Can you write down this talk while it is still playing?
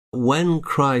When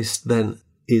Christ then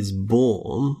is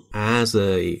born as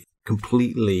a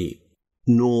completely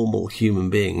normal human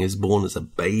being, is born as a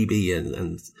baby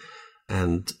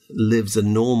and lives a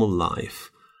normal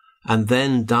life, and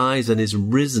then dies and is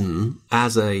risen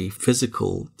as a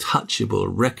physical, touchable,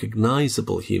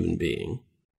 recognizable human being,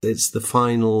 it's the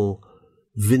final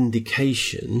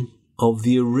vindication of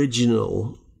the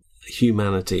original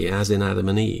humanity, as in Adam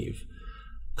and Eve,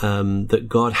 that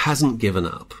God hasn't given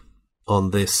up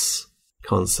on this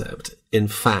concept. In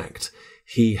fact,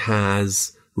 he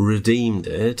has redeemed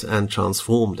it and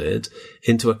transformed it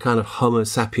into a kind of Homo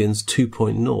sapiens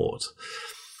 2.0.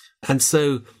 And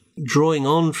so, drawing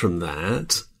on from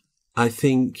that, I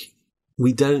think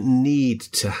we don't need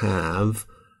to have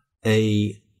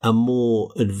a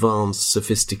more advanced,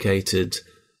 sophisticated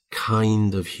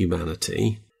kind of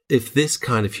humanity. If this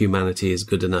kind of humanity is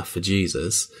good enough for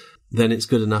Jesus, then it's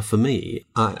good enough for me.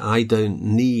 I don't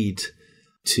need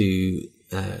to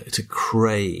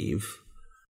crave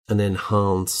an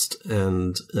enhanced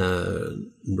and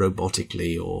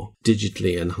robotically or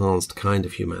digitally enhanced kind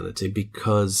of humanity,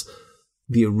 because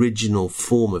the original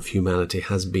form of humanity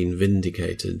has been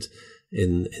vindicated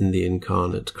in the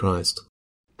incarnate Christ.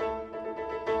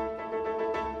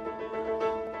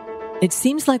 It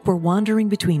seems like we're wandering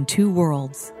between two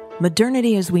worlds.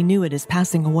 Modernity as we knew it is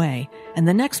passing away, and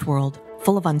the next world,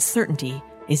 full of uncertainty,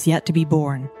 is yet to be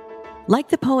born. Like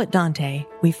the poet Dante,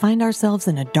 we find ourselves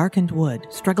in a darkened wood,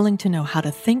 struggling to know how to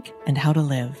think and how to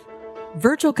live.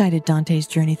 Virgil guided Dante's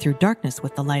journey through darkness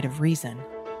with the light of reason.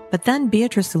 But then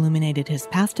Beatrice illuminated his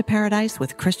path to paradise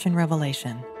with Christian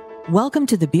revelation. Welcome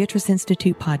to the Beatrice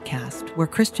Institute podcast, where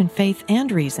Christian faith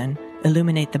and reason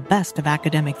illuminate the best of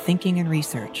academic thinking and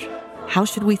research. How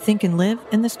should we think and live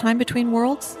in this time between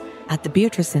worlds? At the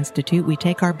Beatrice Institute, we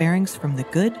take our bearings from the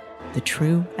good, the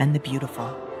true, and the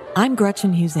beautiful. I'm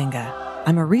Gretchen Huizinga.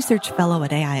 I'm a research fellow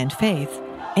at AI and Faith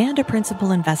and a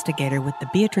principal investigator with the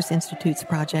Beatrice Institute's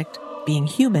project, Being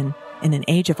Human in an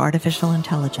Age of Artificial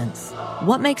Intelligence.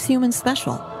 What makes humans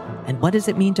special? And what does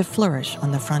it mean to flourish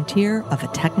on the frontier of a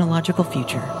technological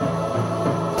future?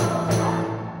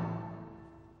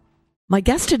 My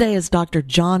guest today is Dr.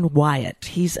 John Wyatt.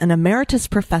 He's an emeritus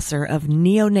professor of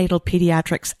neonatal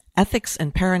pediatrics, ethics,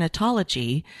 and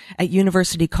perinatology at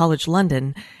University College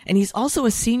London, and he's also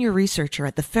a senior researcher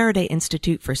at the Faraday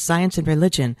Institute for Science and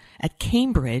Religion at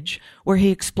Cambridge, where he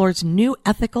explores new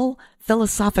ethical,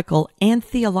 philosophical, and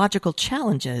theological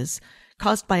challenges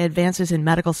caused by advances in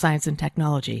medical science and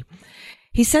technology.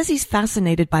 He says he's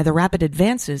fascinated by the rapid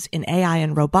advances in AI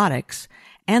and robotics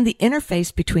and the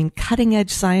interface between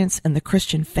cutting-edge science and the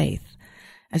Christian faith.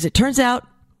 As it turns out,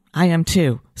 I am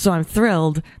too, so I'm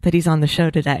thrilled that he's on the show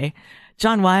today.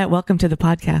 John Wyatt, welcome to the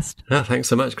podcast. Thanks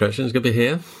so much, Gretchen. It's good to be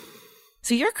here.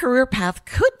 So your career path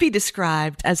could be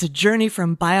described as a journey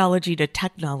from biology to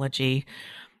technology.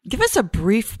 Give us a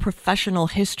brief professional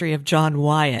history of John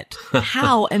Wyatt.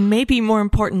 How, and maybe more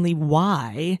importantly,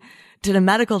 why, did a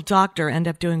medical doctor end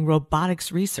up doing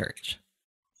robotics research?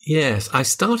 Yes, I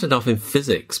started off in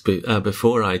physics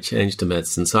before I changed to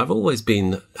medicine, so I've always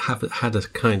had a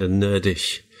kind of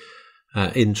nerdish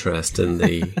interest in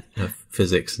the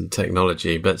physics and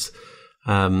technology. But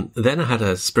then I had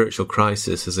a spiritual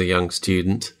crisis as a young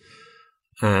student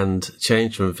and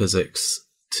changed from physics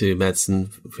to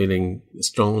medicine, feeling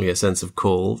strongly a sense of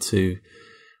call to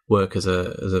work as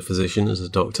a physician, as a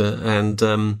doctor.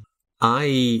 And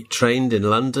I trained in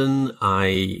London.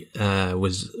 I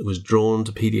was drawn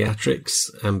to pediatrics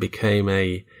and became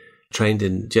trained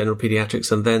in general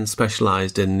pediatrics and then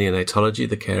specialized in neonatology,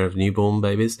 the care of newborn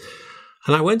babies.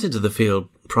 And I went into the field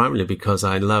primarily because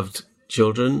I loved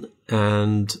children,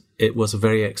 and it was a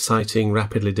very exciting,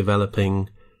 rapidly developing,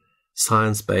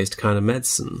 science-based kind of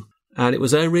medicine. And it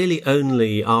was really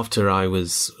only after I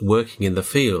was working in the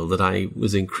field that I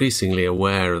was increasingly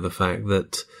aware of the fact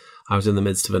that I was in the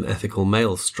midst of an ethical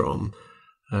maelstrom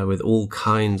with all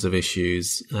kinds of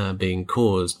issues being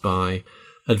caused by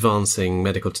advancing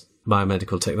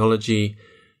biomedical technology,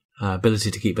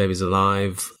 ability to keep babies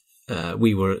alive.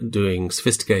 We were doing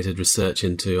sophisticated research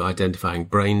into identifying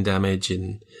brain damage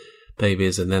in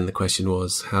babies, and then the question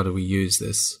was, how do we use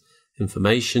this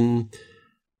information?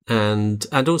 And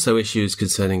also issues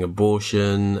concerning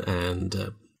abortion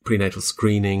and prenatal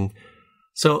screening.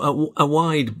 So a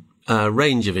wide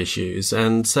range of issues.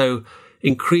 And so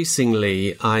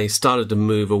increasingly, I started to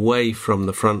move away from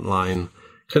the frontline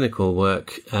clinical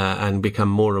work and become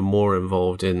more and more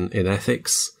involved in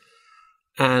ethics.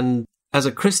 And as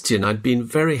a Christian, I'd been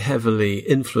very heavily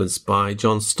influenced by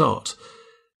John Stott,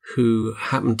 who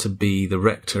happened to be the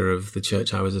rector of the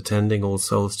church I was attending, All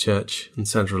Souls Church in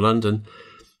central London.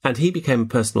 And he became a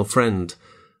personal friend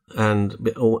and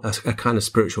a kind of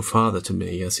spiritual father to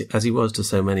me, as he was to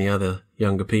so many other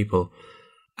younger people.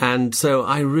 And so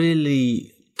I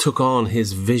really took on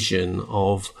his vision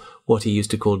of what he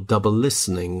used to call double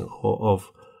listening, or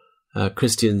of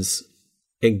Christians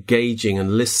engaging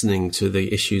and listening to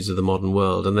the issues of the modern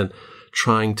world, and then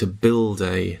trying to build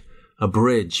a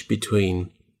bridge between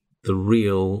the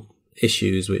real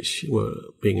issues which were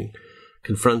being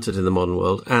confronted in the modern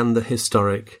world and the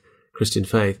historic Christian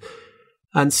faith.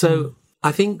 And so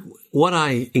I think what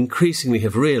I increasingly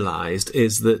have realized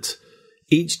is that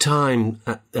each time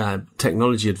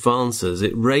technology advances,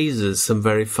 it raises some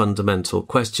very fundamental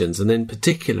questions. And in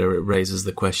particular, it raises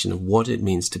the question of what it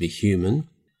means to be human,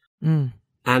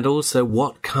 and also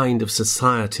what kind of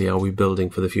society are we building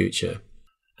for the future.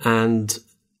 And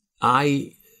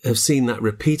I have seen that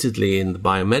repeatedly in the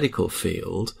biomedical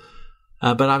field,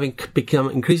 but I've become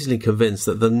increasingly convinced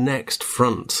that the next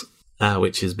front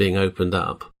which is being opened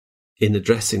up in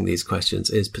addressing these questions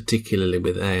is particularly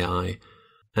with AI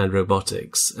and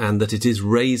robotics, and that it is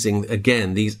raising,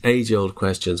 again, these age-old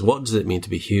questions. What does it mean to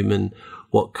be human?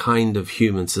 What kind of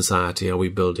human society are we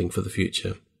building for the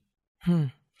future?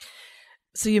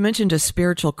 So you mentioned a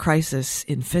spiritual crisis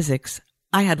in physics.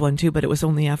 I had one too, but it was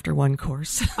only after one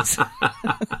course.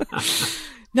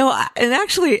 No, and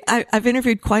actually, I've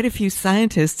interviewed quite a few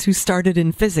scientists who started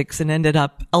in physics and ended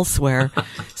up elsewhere.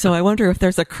 So I wonder if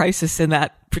there's a crisis in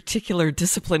that particular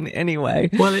discipline anyway.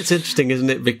 Well, it's interesting, isn't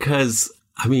it? Because,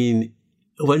 I mean,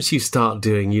 once you start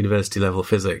doing university level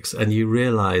physics and you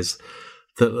realize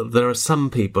that there are some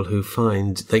people who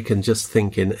find they can just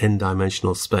think in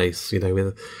n-dimensional space,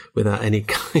 without any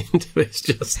kind of,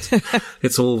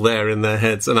 it's all there in their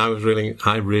heads. And I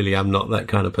really am not that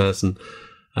kind of person.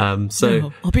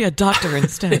 No, I'll be a doctor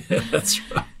instead. Yeah, that's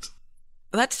right.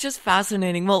 That's just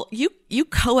fascinating. Well, you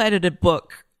co-edited a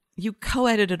book. You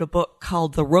co-edited a book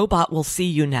called The Robot Will See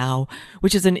You Now,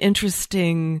 which is an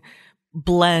interesting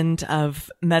blend of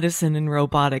medicine and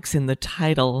robotics in the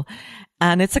title.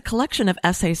 And it's a collection of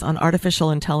essays on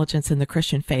artificial intelligence in the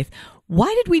Christian faith.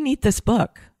 Why did we need this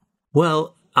book?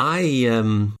 Well,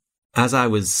 as I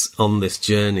was on this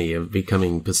journey of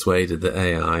becoming persuaded that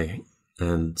AI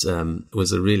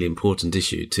was a really important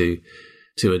issue to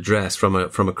address from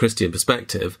a Christian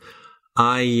perspective,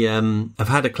 I have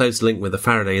had a close link with the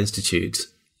Faraday Institute,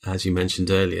 as you mentioned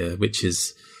earlier, which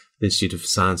is the Institute of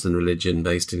Science and Religion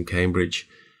based in Cambridge.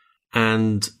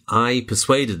 And I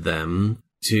persuaded them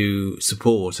to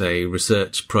support a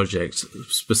research project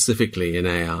specifically in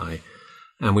AI.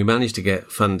 And we managed to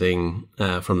get funding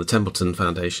from the Templeton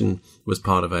Foundation, was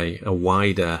part of a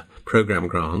wider program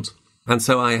grant. And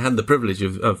so I had the privilege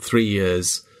of 3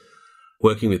 years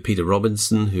working with Peter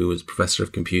Robinson, who was Professor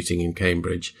of Computing in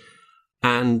Cambridge,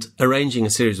 and arranging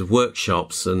a series of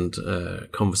workshops and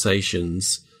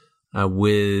conversations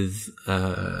with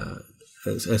a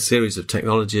series of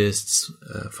technologists,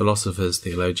 philosophers,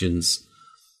 theologians,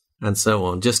 and so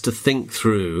on, just to think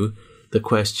through the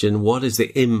question, what is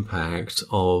the impact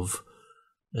of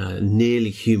nearly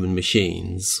human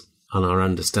machines on our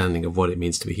understanding of what it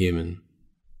means to be human?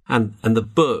 And the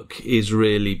book is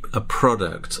really a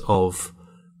product of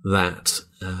that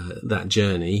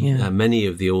journey. Yeah. Many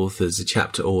of the authors, the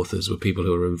chapter authors, were people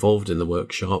who were involved in the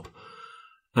workshop.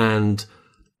 And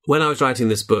when I was writing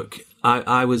this book,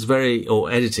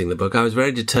 editing the book, I was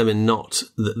very determined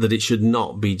that it should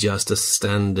not be just a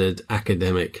standard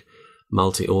academic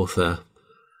multi-author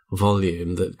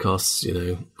volume that costs,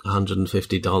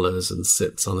 $150 and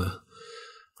sits on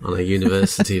a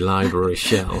university library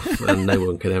shelf, and no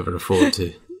one can ever afford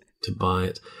to buy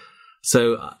it.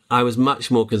 So I was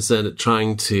much more concerned at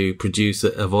trying to produce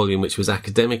a volume which was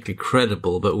academically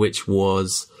credible, but which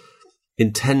was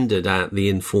intended at the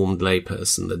informed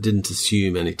layperson, that didn't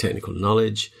assume any technical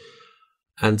knowledge.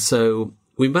 And so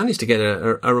we managed to get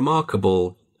a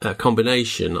remarkable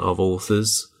combination of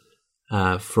authors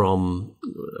from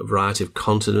a variety of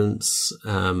continents,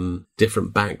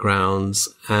 different backgrounds,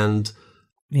 and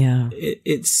yeah,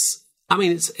 it's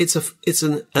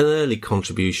an early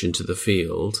contribution to the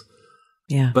field.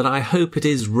 Yeah. But I hope it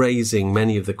is raising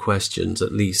many of the questions,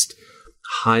 at least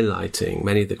highlighting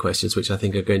many of the questions which I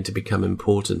think are going to become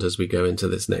important as we go into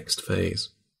this next phase.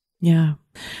 Yeah.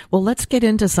 Well, let's get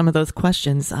into some of those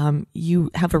questions. You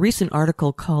have a recent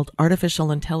article called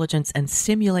Artificial Intelligence and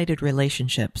Simulated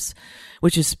Relationships,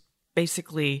 which is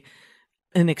basically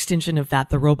an extension of that.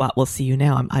 The Robot Will See You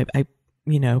Now. I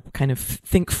kind of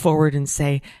think forward and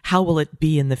say, how will it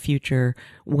be in the future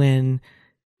when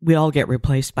we all get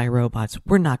replaced by robots?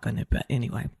 We're not going to, but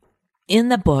anyway. In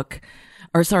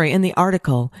the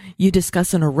article, you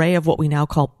discuss an array of what we now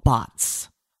call bots.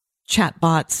 chat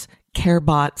bots, care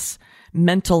bots,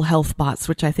 mental health bots,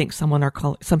 which I think some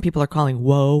people are calling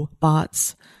woe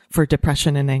bots for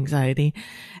depression and anxiety,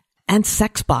 and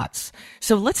sex bots.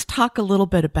 So let's talk a little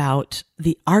bit about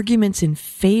the arguments in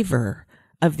favor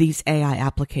of these AI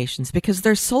applications, because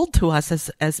they're sold to us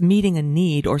as meeting a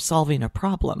need or solving a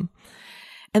problem.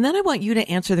 And then I want you to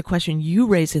answer the question you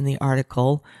raise in the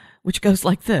article, which goes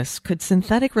like this. Could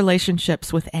synthetic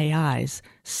relationships with AIs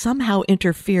somehow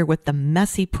interfere with the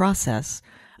messy process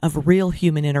of real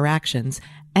human interactions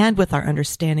and with our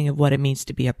understanding of what it means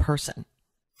to be a person?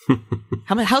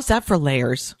 How's that for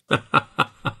layers?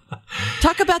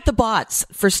 Talk about the bots,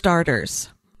 for starters.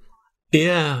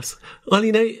 Yes. Well,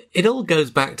 it all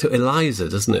goes back to ELIZA,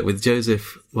 doesn't it, with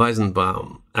Joseph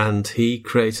Weizenbaum. And he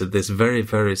created this very,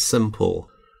 very simple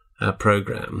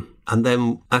program. And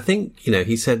then I think,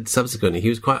 he said subsequently he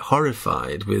was quite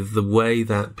horrified with the way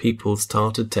that people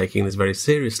started taking this very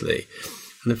seriously.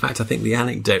 And in fact, I think the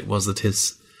anecdote was that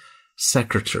his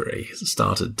secretary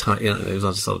started, it was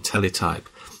on a sort of teletype,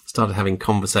 started having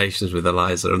conversations with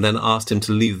ELIZA and then asked him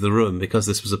to leave the room because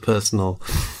this was a personal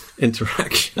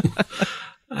interaction.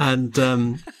 And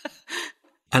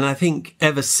I think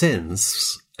ever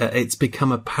since, it's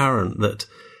become apparent that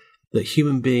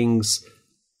human beings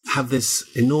have this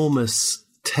enormous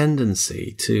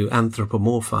tendency to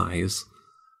anthropomorphize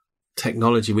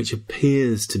technology which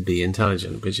appears to be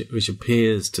intelligent, which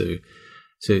appears to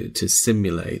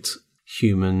simulate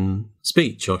human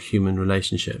speech or human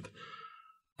relationship.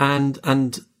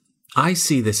 And I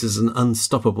see this as an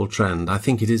unstoppable trend. I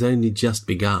think it has only just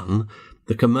begun.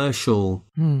 The commercial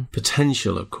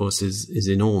potential, of course, is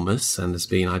enormous and has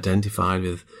been identified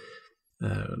with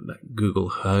Google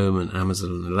Home and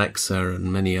Amazon Alexa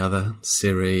and many other,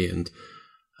 Siri, and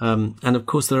of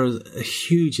course there is a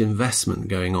huge investment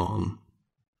going on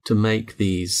to make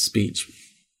these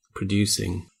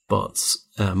speech-producing bots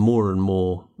more and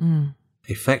more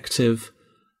effective,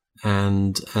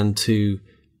 and to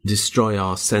destroy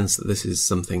our sense that this is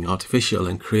something artificial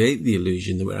and create the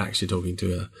illusion that we're actually talking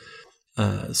to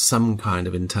some kind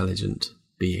of intelligent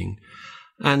being.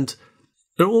 And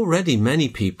there are already many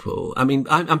people. I mean,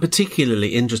 I'm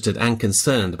particularly interested and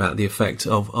concerned about the effect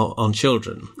on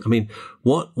children. I mean,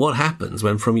 what happens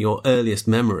when from your earliest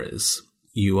memories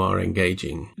you are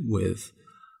engaging with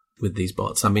these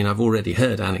bots? I mean, I've already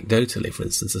heard anecdotally, for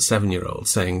instance, a 7-year-old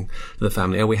saying to the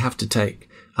family, "Oh, we have to take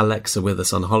Alexa with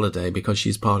us on holiday because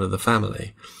she's part of the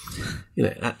family."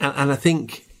 And I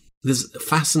think there's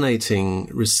fascinating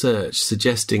research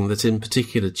suggesting that in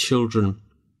particular children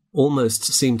almost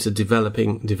seem to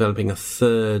developing a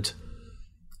third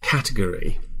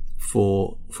category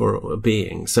for a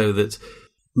being, so that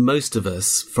most of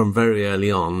us from very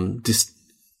early on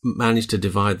manage to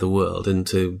divide the world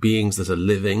into beings that are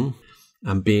living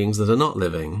and beings that are not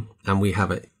living, and we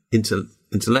have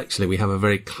intellectually we have a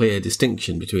very clear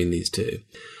distinction between these two.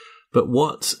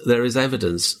 But there is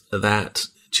evidence that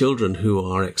children who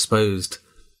are exposed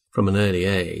from an early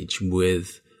age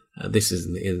with this is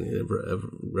in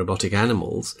robotic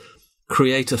animals,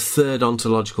 create a third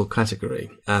ontological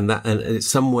category, and it's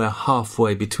somewhere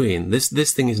halfway between.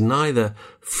 This thing is neither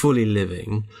fully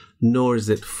living nor is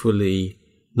it fully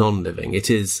non-living. It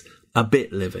is a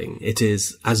bit living. It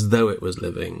is as though it was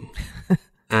living.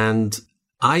 And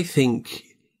I think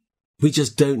we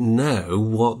just don't know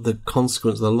what the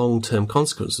long-term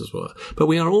consequences were. But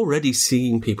we are already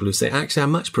seeing people who say, actually, I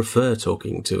much prefer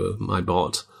talking to my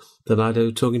bot than I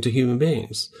do talking to human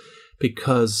beings,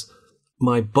 because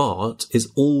my bot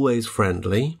is always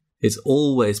friendly, is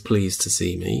always pleased to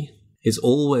see me, is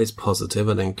always positive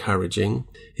and encouraging,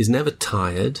 is never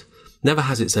tired, never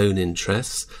has its own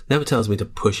interests, never tells me to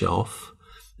push off,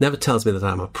 never tells me that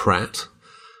I'm a prat.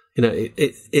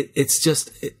 It's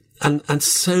just... And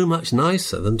so much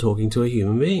nicer than talking to a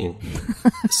human being.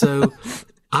 So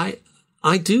I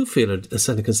do feel a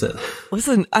certain concern.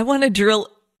 Listen, I want to drill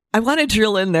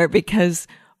in there, because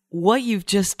what you've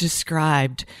just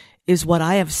described is what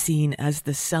I have seen as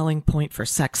the selling point for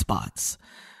sex bots.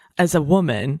 As a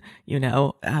woman,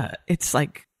 it's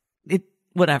like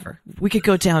whatever. We could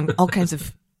go down all kinds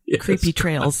of creepy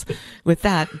trails with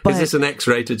that. But is this an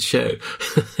X-rated show?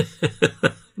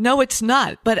 No, it's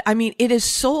not. But I mean, it is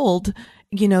sold,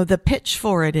 the pitch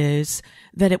for it is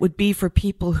that it would be for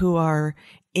people who are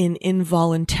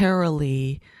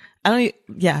involuntarily, you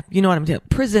know what I'm doing,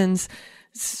 prisons,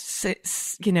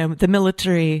 the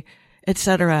military,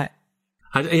 etc.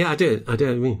 I do. I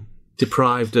mean,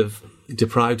 deprived of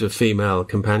female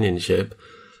companionship,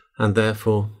 And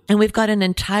therefore, and we got an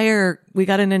entire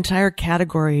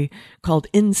category called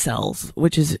incels,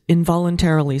 which is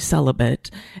involuntarily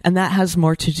celibate, and that has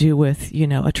more to do with,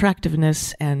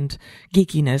 attractiveness and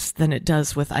geekiness than it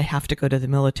does with I have to go to the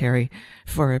military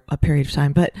for a period of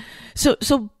time. But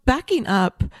so backing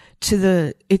up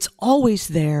to it's always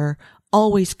there,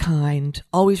 always kind,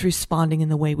 always responding in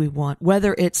the way we want,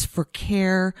 whether it's for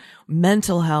care,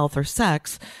 mental health, or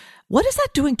sex. What is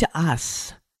that doing to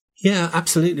us? Yeah,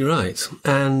 absolutely right.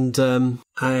 And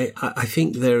I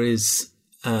think there is,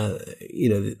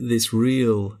 this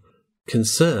real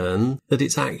concern that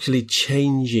it's actually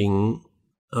changing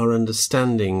our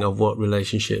understanding of what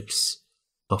relationships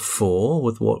are for,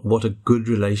 with what a good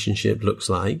relationship looks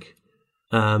like,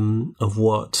 of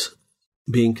what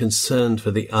being concerned for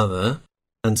the other,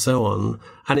 and so on.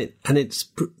 And it's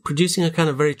producing a kind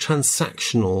of very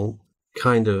transactional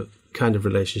kind of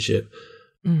relationship.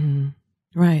 Mm-hmm.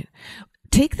 Right.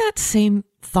 Take that same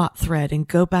thought thread and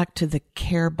go back to the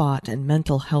care bot and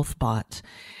mental health bot.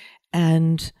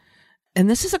 And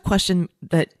this is a question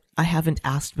that I haven't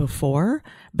asked before,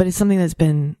 but it's something that's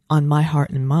been on my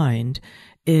heart and mind,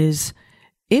 is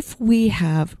if we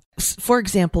have, for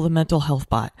example, the mental health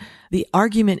bot, the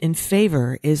argument in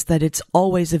favor is that it's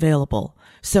always available.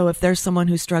 So if there's someone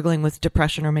who's struggling with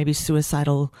depression or maybe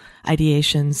suicidal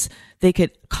ideations, they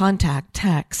could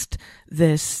text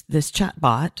this chat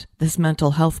bot, this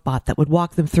mental health bot that would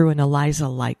walk them through an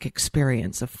Eliza-like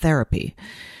experience of therapy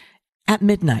at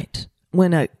midnight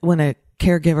when a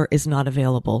caregiver is not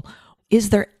available.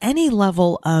 Is there any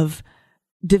level of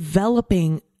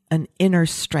developing an inner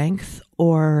strength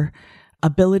or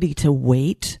ability to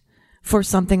wait for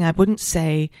something? I wouldn't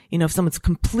say, if someone's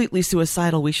completely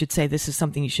suicidal, we should say this is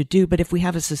something you should do. But if we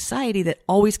have a society that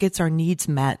always gets our needs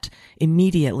met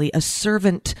immediately, a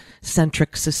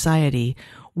servant-centric society,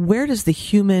 where does the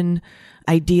human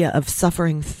idea of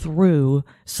suffering through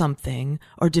something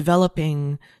or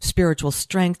developing spiritual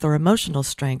strength or emotional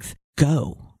strength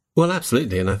go? Well,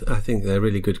 absolutely. And I think they're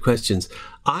really good questions.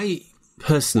 I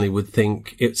personally would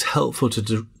think it's helpful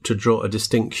to draw a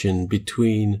distinction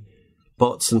between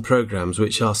bots and programs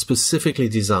which are specifically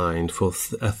designed for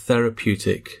a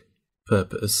therapeutic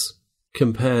purpose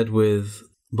compared with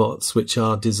bots which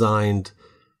are designed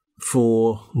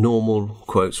for normal,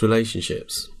 quotes,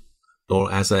 relationships,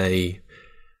 or as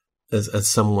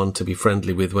someone to be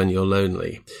friendly with when you're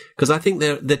lonely. Because I think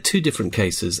they're two different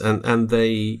cases, and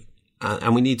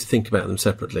we need to think about them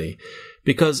separately,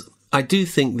 because I do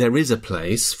think there is a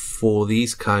place for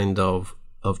these kind of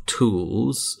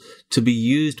tools to be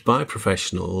used by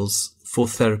professionals for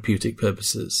therapeutic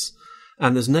purposes.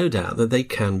 And there's no doubt that they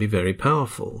can be very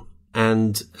powerful.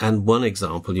 And one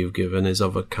example you've given is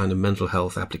of a kind of mental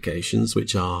health applications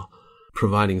which are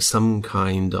providing some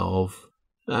kind of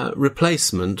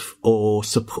replacement or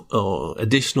support or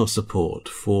additional support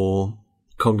for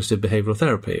cognitive behavioral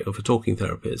therapy or for talking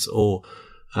therapies or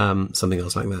something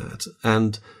else like that.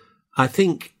 And I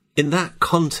think in that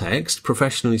context,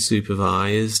 professionally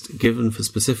supervised, given for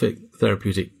specific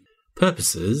therapeutic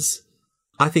purposes,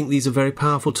 I think these are very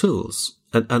powerful tools.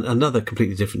 And another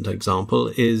completely different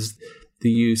example is the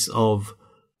use of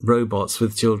robots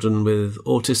with children with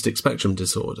autistic spectrum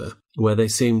disorder, where they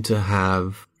seem to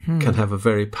can have a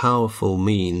very powerful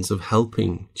means of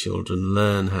helping children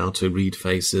learn how to read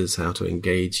faces, how to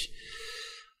engage,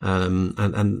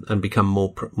 and become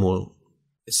more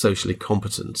socially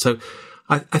competent. So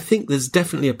I think there's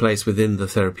definitely a place within the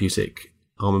therapeutic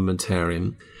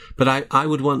armamentarium, but I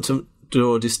would want to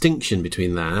draw a distinction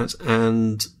between that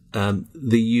and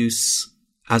the use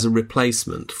as a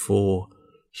replacement for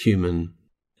human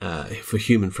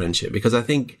friendship, because I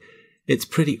think it's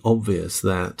pretty obvious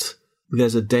that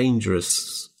there's a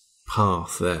dangerous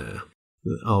path there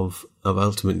of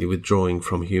ultimately withdrawing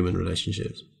from human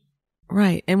relationships.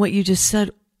 Right, and what you just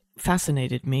said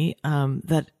fascinated me,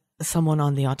 that someone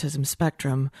on the autism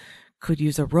spectrum could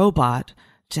use a robot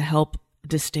to help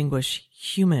distinguish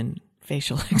human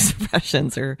facial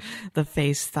expressions, or the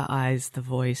face, the eyes, the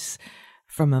voice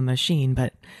from a machine.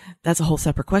 But that's a whole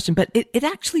separate question. But it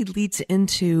actually leads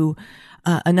into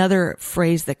another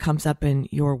phrase that comes up in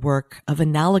your work of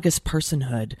analogous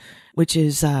personhood, which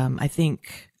is, I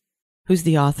think, who's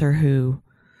the author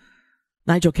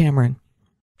Nigel Cameron.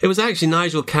 It was actually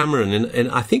Nigel Cameron, and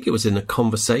I think it was in a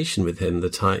conversation with him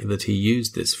that he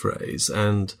used this phrase,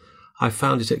 and I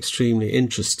found it extremely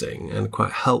interesting and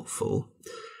quite helpful,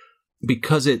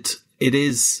 because it's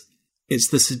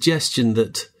the suggestion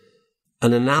that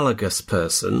an analogous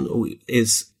person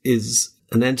is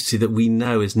an entity that we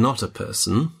know is not a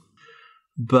person,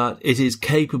 but it is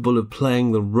capable of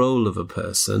playing the role of a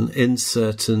person in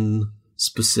certain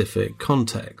specific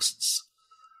contexts.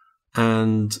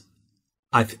 And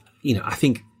I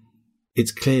think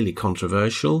it's clearly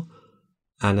controversial,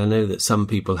 and I know that some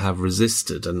people have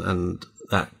resisted and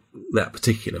that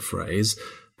particular phrase,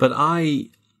 but I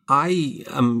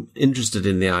am interested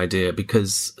in the idea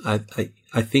because I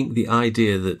think the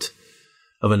idea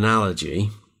of analogy,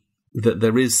 that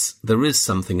there is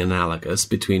something analogous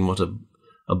between what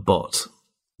a bot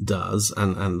does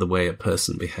and the way a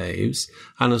person behaves,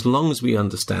 and as long as we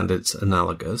understand it's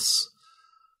analogous,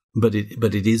 but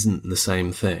it isn't the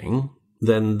same thing,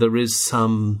 then there is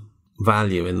some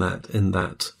value in that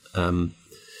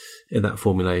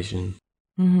formulation.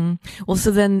 Mm-hmm. Well,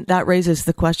 so then that raises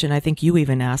the question I think you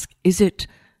even ask, is it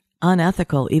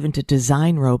unethical even to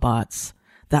design robots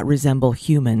that resemble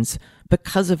humans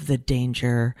because of the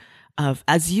danger of,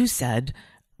 as you said,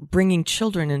 bringing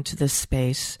children into this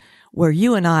space where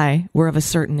you and I were of a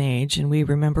certain age and we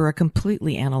remember a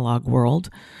completely analog world.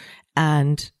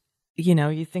 And,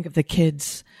 you think of the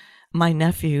kids, my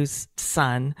nephew's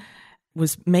son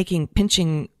was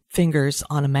pinching fingers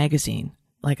on a magazine.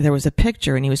 Like there was a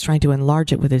picture and he was trying to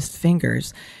enlarge it with his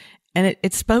fingers. And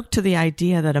it spoke to the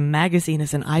idea that a magazine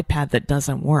is an iPad that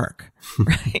doesn't work,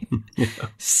 right? Yeah.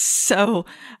 So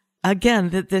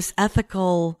again, this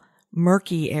ethical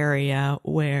murky area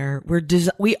where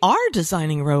we are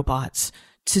designing robots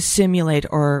to simulate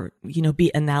or,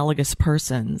 be analogous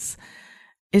persons.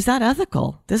 Is that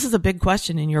ethical? This is a big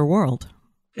question in your world.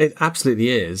 It absolutely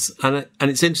is. And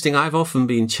it's interesting. I've often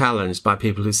been challenged by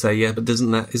people who say, yeah, but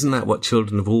isn't that what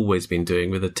children have always been doing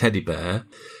with a teddy bear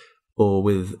or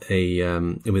with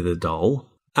a doll?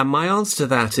 And my answer to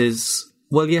that is,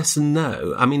 well, yes and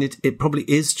no. I mean, it probably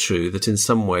is true that in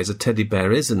some ways a teddy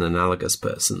bear is an analogous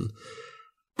person.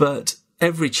 But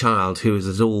every child who has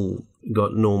at all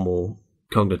got normal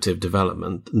cognitive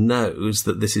development knows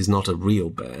that this is not a real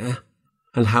bear.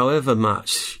 And however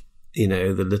much,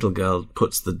 the little girl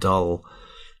puts the doll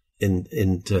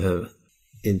into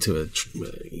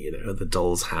the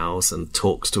doll's house and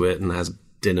talks to it and has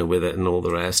dinner with it and all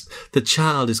the rest, the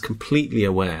child is completely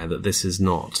aware that this is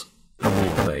not a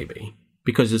real baby.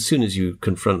 Because as soon as you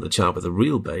confront the child with a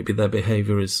real baby, their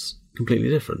behavior is completely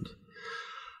different.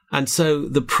 And so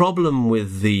the problem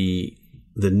with the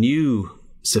new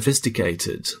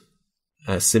sophisticated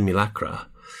simulacra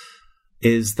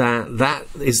is that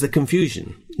is the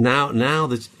confusion. Now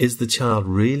is the child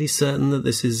really certain that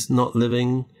this is not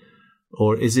living,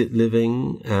 or is it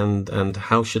living, and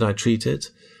how should I treat it?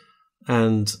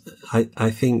 And I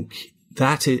think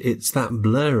that it's that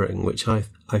blurring which I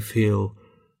feel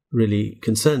really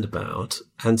concerned about.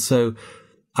 And so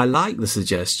I like the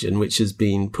suggestion, which has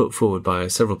been put forward by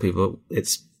several people.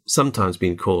 It's sometimes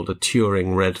been called a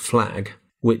Turing red flag,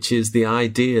 which is the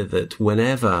idea that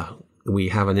whenever we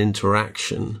have an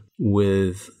interaction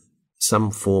with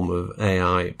some form of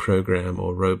AI program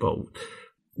or robot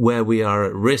where we are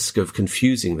at risk of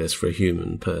confusing this for a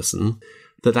human person,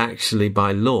 that actually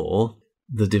by law,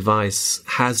 the device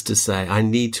has to say, I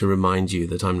need to remind you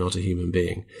that I'm not a human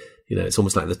being. It's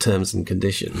almost like the terms and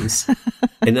conditions.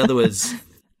 In other words,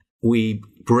 we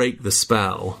break the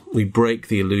spell, we break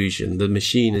the illusion. The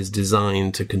machine is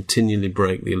designed to continually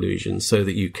break the illusion so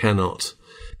that you cannot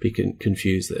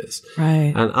confuse this.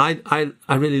 Right. And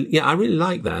I really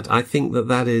like that. I think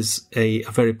that is a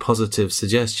very positive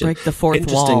suggestion. Break the fourth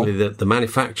Interestingly, wall. the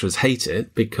manufacturers hate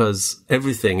it because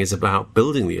everything is about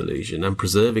building the illusion and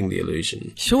preserving the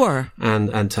illusion. Sure.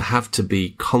 And to have to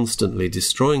be constantly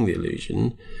destroying the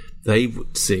illusion, they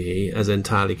would see as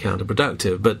entirely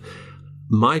counterproductive. But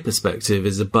my perspective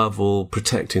is above all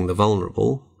protecting the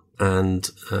vulnerable and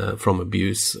from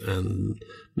abuse and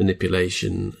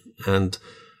manipulation and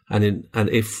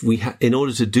if we in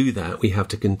order to do that, we have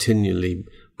to continually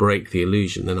break the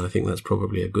illusion. Then I think that's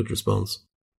probably a good response.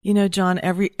 John,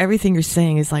 everything you're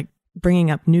saying is like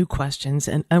bringing up new questions,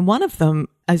 and one of them,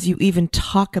 as you even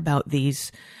talk about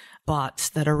these bots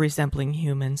that are resembling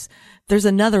humans, there's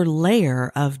another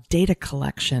layer of data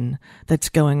collection that's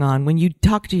going on. When you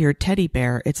talk to your teddy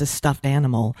bear, it's a stuffed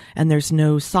animal, and there's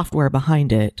no software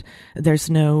behind it. There's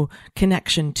no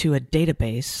connection to a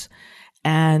database,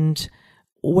 and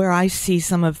where I see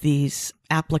some of these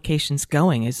applications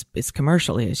going is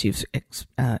commercially, as you've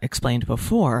explained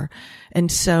before.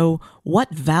 And so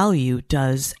what value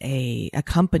does a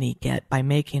company get by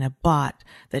making a bot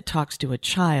that talks to a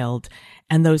child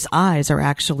and those eyes are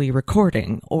actually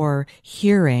recording or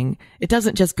hearing? It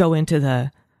doesn't just go into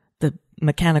the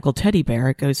mechanical teddy bear.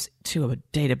 It goes to a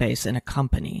database in a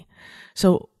company.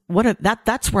 So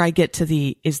that's where I get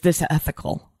to is this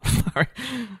ethical?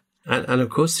 And of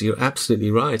course, you're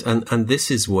absolutely right. And this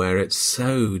is where it's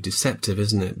so deceptive,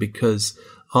 isn't it? Because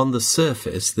on the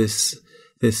surface, this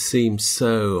seems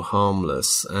so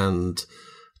harmless and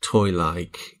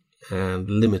toy-like and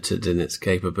limited in its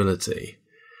capability.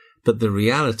 But the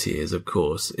reality is, of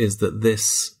course, is that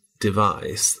this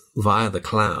device, via the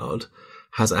cloud,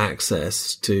 has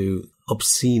access to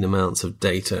obscene amounts of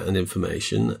data and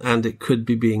information, and it could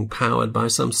be being powered by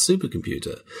some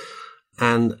supercomputer.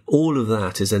 And all of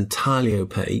that is entirely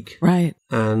opaque, right?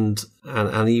 And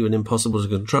even impossible to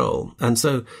control. And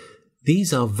so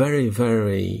these are very,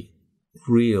 very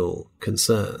real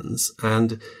concerns.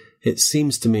 And it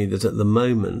seems to me that at the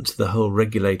moment, the whole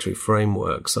regulatory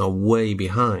frameworks are way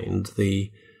behind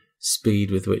the speed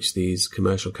with which these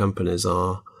commercial companies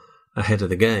are ahead of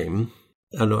the game.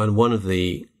 And one of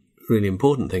the really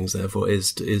important things, therefore,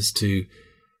 is to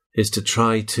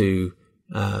try to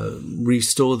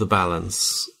restore the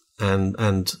balance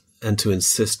and to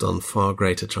insist on far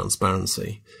greater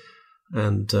transparency.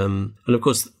 And of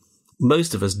course,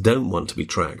 most of us don't want to be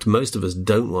tracked. Most of us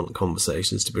don't want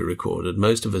conversations to be recorded.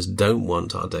 Most of us don't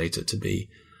want our data to be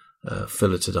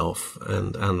filleted off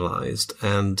and analysed.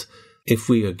 And if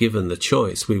we are given the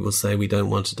choice, we will say we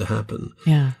don't want it to happen.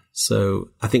 Yeah. So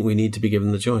I think we need to be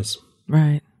given the choice.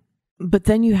 Right. But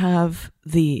then you have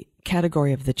the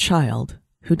category of the child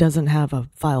who doesn't have a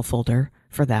file folder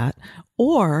for that,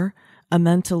 or a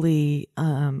mentally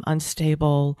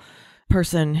unstable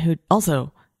person who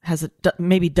also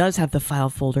maybe does have the file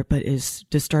folder, but is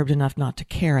disturbed enough not to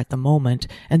care at the moment.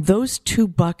 And those two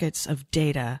buckets of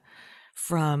data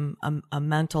from a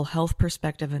mental health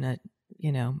perspective and a,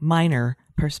 minor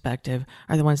perspective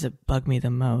are the ones that bug me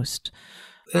the most.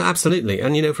 Absolutely.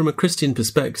 And, from a Christian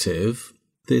perspective,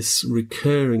 this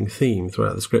recurring theme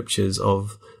throughout the scriptures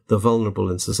of the vulnerable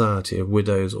in society, of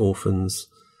widows, orphans,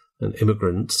 and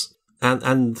immigrants,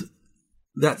 and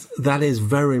that is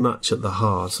very much at the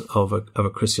heart of a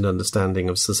Christian understanding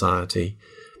of society,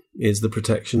 is the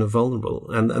protection of vulnerable.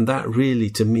 And that really,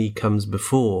 to me, comes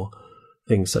before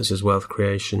things such as wealth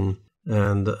creation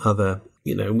and other,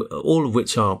 all of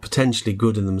which are potentially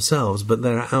good in themselves, but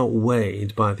they're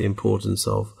outweighed by the importance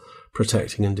of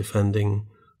protecting and defending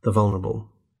the vulnerable.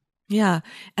 Yeah.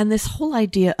 And this whole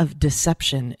idea of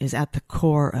deception is at the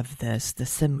core of this, the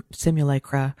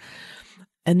simulacra.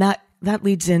 And that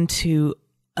leads into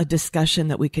a discussion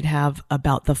that we could have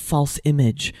about the false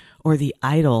image or the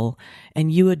idol.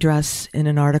 And you address in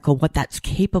an article what that's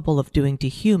capable of doing to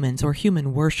humans or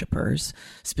human worshipers,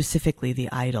 specifically the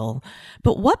idol.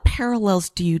 But what parallels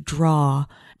do you draw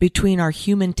between our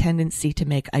human tendency to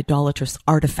make idolatrous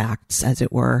artifacts, as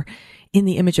it were, in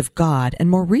the image of God? And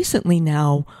more recently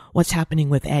now, what's happening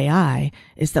with AI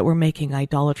is that we're making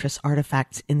idolatrous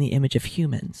artifacts in the image of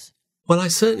humans. Well, I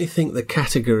certainly think the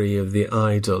category of the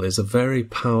idol is a very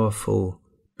powerful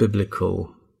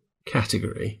biblical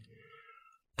category,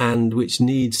 and which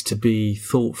needs to be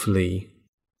thoughtfully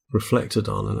reflected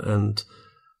on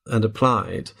and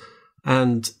applied.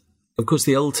 And of course,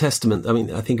 the Old Testament,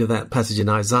 I think of that passage in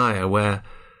Isaiah where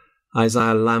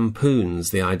Isaiah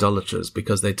lampoons the idolaters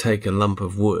because they take a lump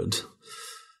of wood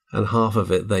and half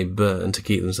of it they burn to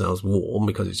keep themselves warm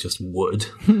because it's just wood.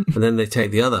 And then they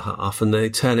take the other half and they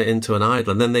turn it into an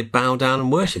idol, and then they bow down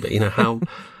and worship it.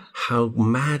 How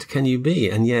mad can you be?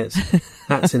 And yet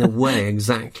that's in a way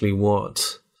exactly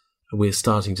what we're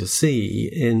starting to see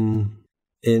in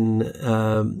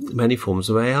many forms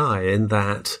of AI, in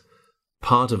that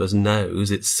part of us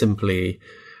knows it's simply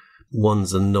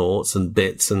ones and noughts and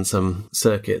bits and some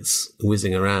circuits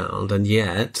whizzing around. And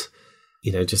yet,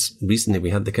 just recently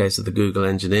we had the case of the Google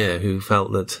engineer who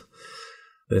felt that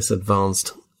this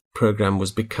advanced program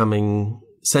was becoming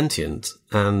sentient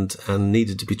and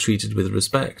needed to be treated with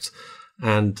respect.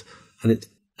 And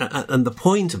the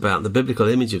point about the biblical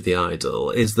image of the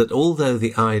idol is that although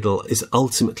the idol is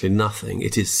ultimately nothing,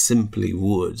 it is simply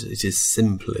wood, it is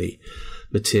simply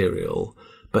material,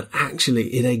 but actually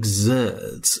it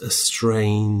exerts a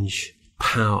strange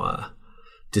power,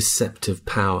 deceptive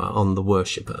power on the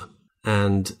worshipper.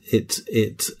 And it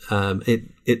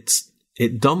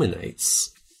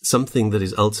dominates. Something that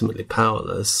is ultimately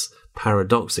powerless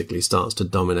paradoxically starts to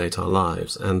dominate our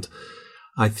lives. And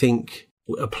I think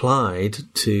applied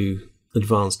to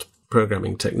advanced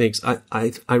programming techniques,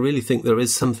 I really think there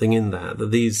is something in that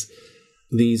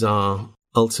these are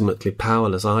ultimately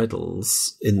powerless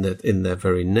idols in their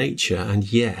very nature,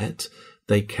 and yet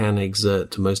they can exert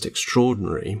the most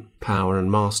extraordinary power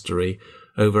and mastery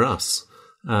over us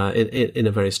in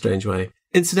a very strange way.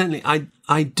 Incidentally,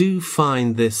 I do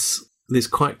find this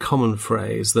quite common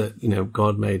phrase that,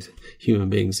 God made human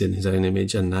beings in his own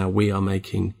image and now we are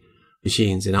making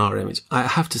machines in our image. I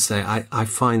have to say, I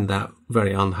find that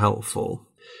very unhelpful,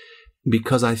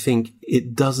 because I think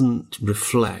it doesn't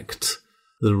reflect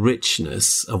the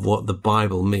richness of what the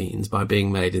Bible means by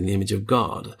being made in the image of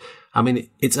God. I mean,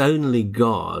 it's only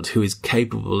God who is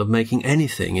capable of making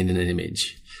anything in an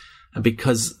image,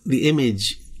 because the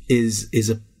image is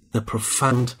a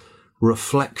profound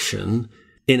reflection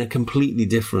in a completely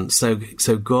different. So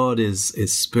God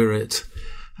is spirit,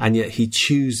 and yet he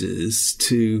chooses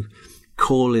to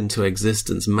call into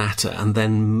existence matter and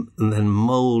then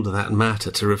mold that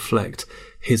matter to reflect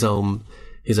his own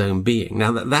being.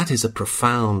 Now that is a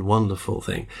profound, wonderful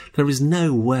thing. There is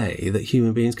no way that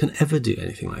human beings can ever do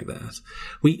anything like that.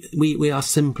 We are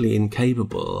simply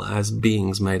incapable, as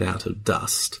beings made out of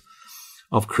dust,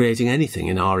 of creating anything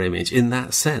in our image in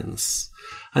that sense.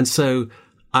 And so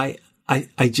I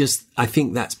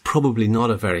think that's probably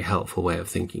not a very helpful way of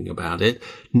thinking about it.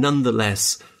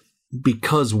 Nonetheless,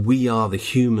 because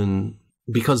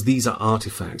because these are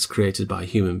artifacts created by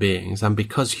human beings, and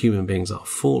because human beings are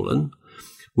fallen,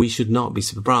 we should not be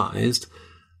surprised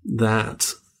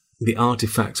that the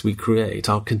artifacts we create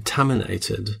are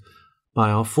contaminated by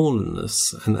our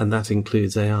fallenness, and that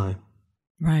includes AI.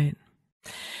 Right.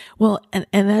 Well, and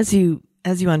as you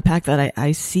unpack that,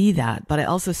 I see that, but I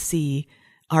also see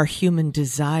our human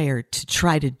desire to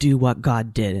try to do what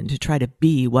God did and to try to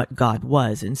be what God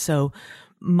was. And so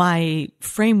my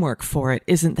framework for it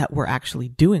isn't that we're actually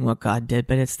doing what God did,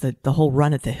 but it's the whole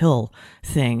run at the hill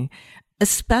thing,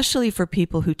 especially for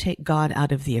people who take God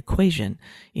out of the equation.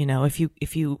 You know, if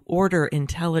you order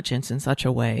intelligence in such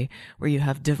a way where you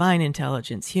have divine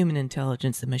intelligence, human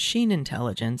intelligence, and machine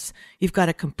intelligence, you've got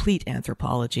a complete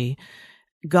anthropology.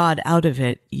 God out of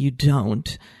it, you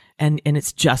don't. And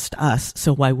it's just us.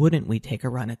 So why wouldn't we take a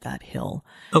run at that hill?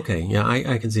 Okay. Yeah,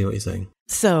 I can see what you're saying.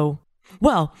 So,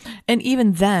 well, and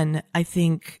even then, I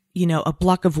think, you know, a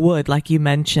block of wood, like you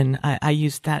mentioned, I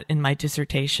used that in my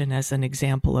dissertation as an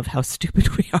example of how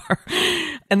stupid we are.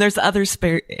 And there's other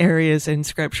areas in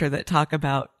scripture that talk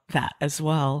about that as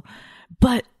well.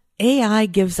 But AI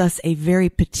gives us a very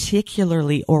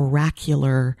particularly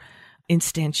oracular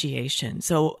instantiation.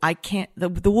 So I can't,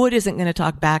 the wood isn't going to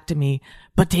talk back to me,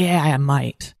 but the AI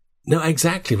might. No,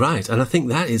 exactly right. And I think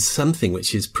that is something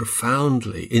which is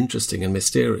profoundly interesting and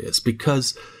mysterious,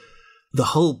 because the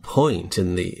whole point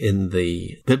in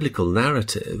the biblical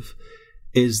narrative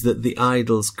is that the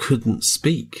idols couldn't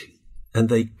speak, and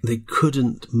they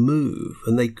couldn't move,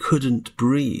 and they couldn't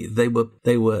breathe.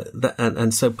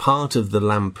 And so part of the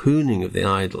lampooning of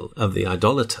the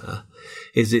idolater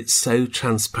is it's so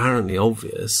transparently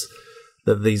obvious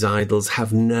that these idols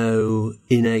have no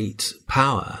innate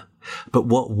power. But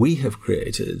what we have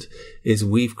created is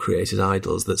we've created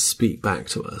idols that speak back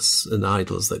to us, and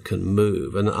idols that can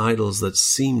move, and idols that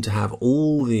seem to have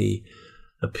all the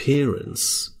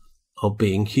appearance of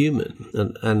being human.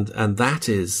 And that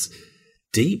is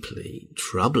deeply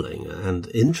troubling and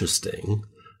interesting.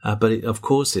 But of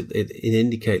course, it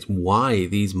indicates why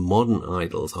these modern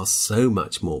idols are so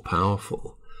much more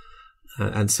powerful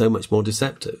and so much more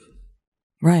deceptive.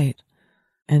 Right.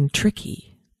 And tricky.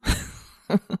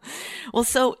 Well,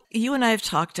 so you and I have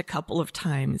talked a couple of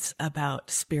times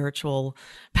about spiritual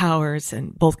powers,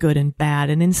 and both good and bad.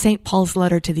 And in St. Paul's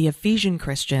letter to the Ephesian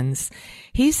Christians,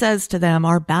 he says to them,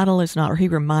 our battle is not, or he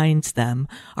reminds them,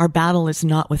 our battle is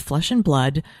not with flesh and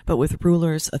blood, but with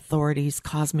rulers, authorities,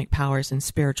 cosmic powers, and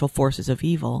spiritual forces of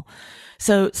evil.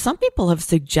 So some people have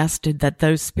suggested that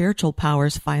those spiritual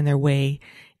powers find their way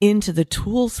into the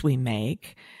tools we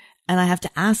make. And I have to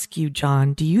ask you,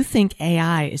 John, do you think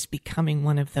AI is becoming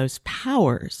one of those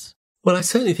powers? Well, I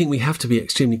certainly think we have to be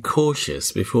extremely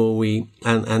cautious before we,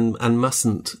 and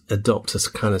mustn't adopt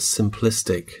a kind of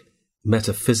simplistic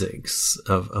metaphysics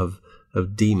of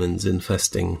demons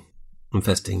infesting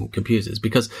computers,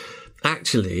 because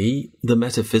actually the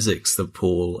metaphysics of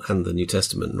Paul and the New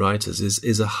Testament writers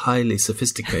is a highly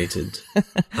sophisticated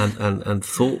and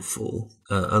thoughtful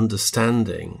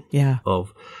understanding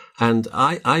of. And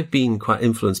I've been quite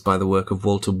influenced by the work of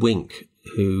Walter Wink,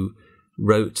 who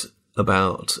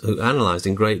analysed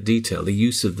in great detail the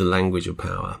use of the language of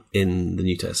power in the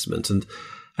New Testament.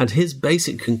 And his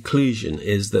basic conclusion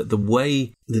is that the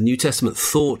way the New Testament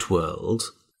thought world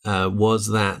was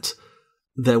that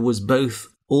there was both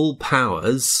all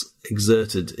powers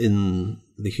exerted in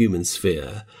the human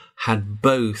sphere had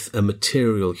both a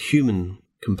material human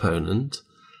component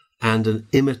and an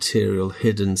immaterial,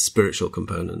 hidden spiritual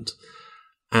component.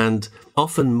 And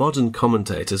often modern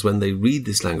commentators, when they read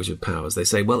this language of powers, they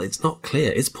say, well, it's not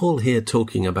clear. Is Paul here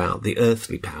talking about the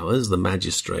earthly powers, the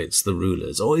magistrates, the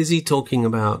rulers, or is he talking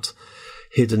about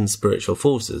hidden spiritual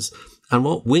forces? And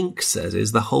what Wink says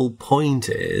is the whole point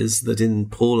is that in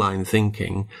Pauline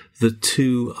thinking, the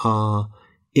two are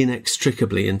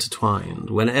inextricably intertwined.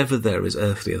 Whenever there is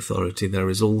earthly authority, there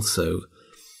is also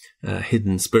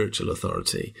hidden spiritual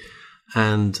authority.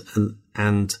 And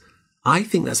I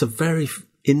think that's a very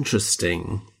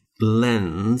interesting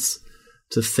lens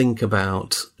to think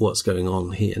about what's going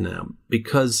on here now,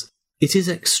 because it is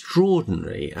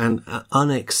extraordinary and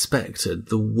unexpected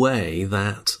the way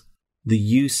that the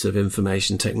use of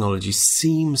information technology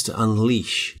seems to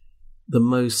unleash the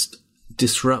most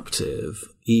disruptive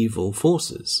evil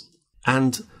forces.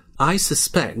 And I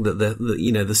suspect that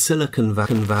the Silicon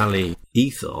Valley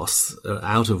ethos,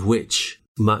 out of which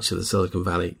much of the Silicon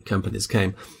Valley companies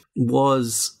came,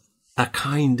 was a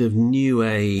kind of new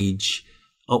age,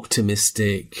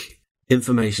 optimistic,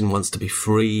 information wants to be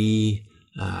free.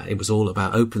 It was all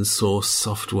about open source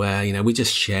software. We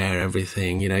just share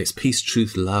everything. It's peace,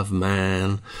 truth, love,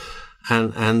 man.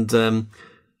 And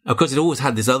of course, it always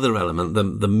had this other element,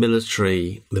 the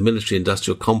military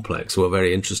industrial complex were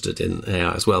very interested in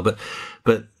AI as well.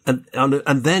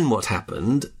 And then what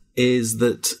happened is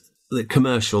that the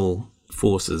commercial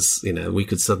forces, we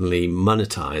could suddenly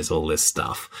monetize all this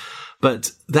stuff.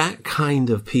 But that kind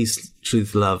of peace,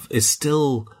 truth, love is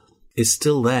still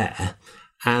there.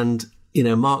 And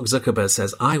Mark Zuckerberg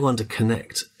says, I want to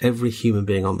connect every human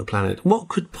being on the planet. What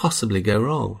could possibly go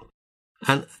wrong?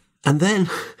 And then,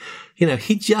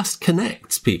 he just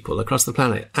connects people across the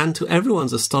planet. And to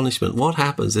everyone's astonishment, what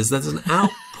happens is there's an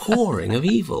outpouring of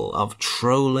evil, of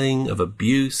trolling, of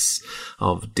abuse,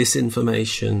 of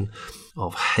disinformation,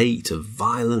 of hate, of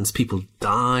violence. People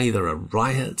die, there are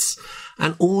riots.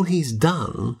 And all he's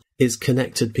done is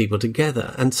connected people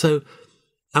together. And so,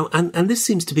 and this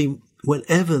seems to be,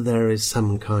 whenever there is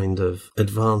some kind of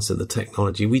advance in the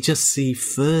technology, we just see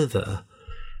further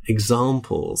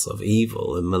examples of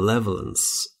evil and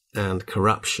malevolence and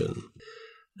corruption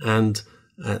and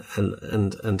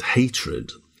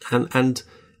hatred. And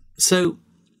so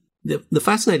the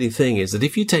fascinating thing is that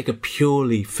if you take a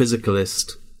purely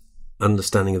physicalist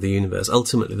understanding of the universe,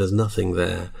 ultimately there's nothing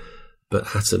there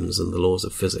but atoms and the laws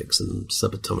of physics and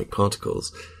subatomic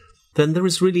particles, then there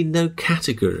is really no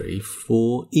category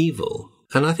for evil.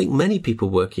 And I think many people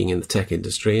working in the tech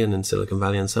industry and in Silicon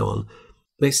Valley and so on,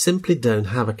 they simply don't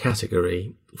have a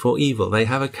category for evil. They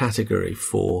have a category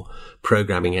for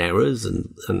programming errors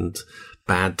and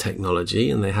bad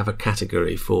technology, and they have a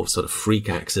category for sort of freak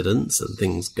accidents and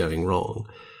things going wrong.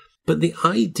 But the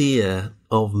idea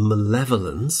of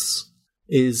malevolence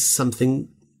is something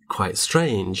quite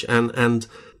strange. And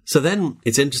so then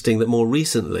it's interesting that more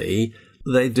recently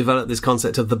they've developed this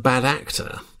concept of the bad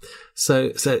actor. So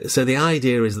the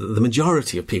idea is that the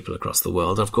majority of people across the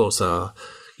world, of course, are,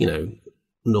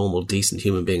 normal, decent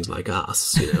human beings like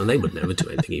us, and they would never do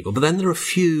anything evil. But then there are a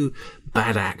few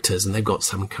bad actors and they've got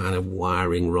some kind of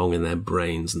wiring wrong in their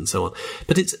brains and so on.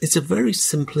 But it's a very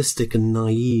simplistic and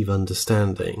naive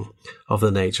understanding of the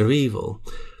nature of evil.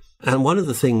 And one of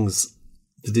the things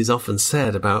that is often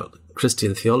said about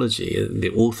Christian theology, the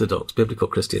orthodox biblical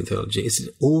Christian theology, is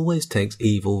it always takes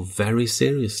evil very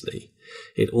seriously.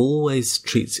 It always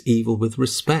treats evil with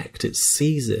respect. It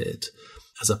sees it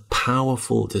as a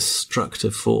powerful,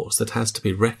 destructive force that has to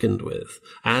be reckoned with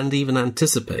and even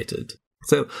anticipated.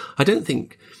 So I don't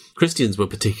think Christians were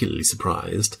particularly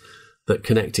surprised that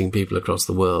connecting people across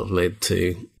the world led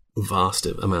to vast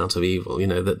amount of evil,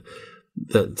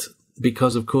 that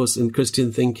because, of course, in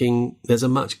Christian thinking, there's a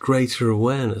much greater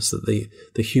awareness that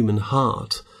the human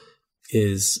heart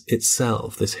is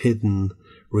itself, this hidden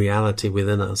reality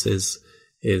within us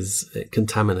is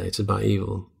contaminated by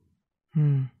evil.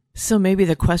 So maybe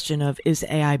the question of, is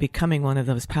AI becoming one of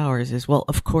those powers is, well,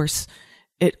 of course,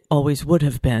 it always would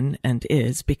have been and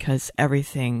is, because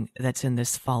everything that's in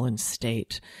this fallen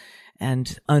state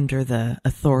and under the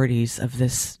authorities of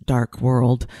this dark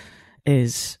world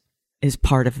is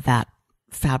part of that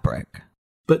fabric.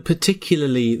 But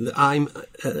particularly, I'm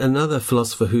another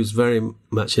philosopher who's very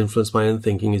much influenced my own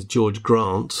thinking is George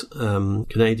Grant,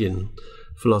 Canadian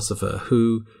philosopher,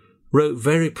 who wrote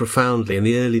very profoundly in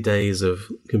the early days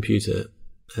of computer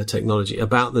technology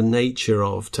about the nature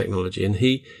of technology. And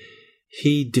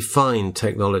he defined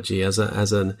technology as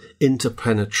an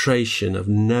interpenetration of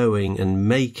knowing and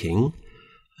making,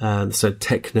 so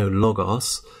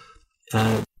technologos,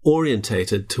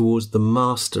 orientated towards the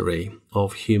mastery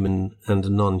of human and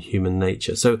non-human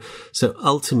nature. So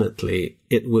ultimately,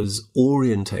 it was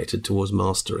orientated towards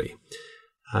mastery.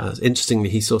 Interestingly,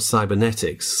 he saw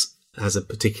cybernetics as a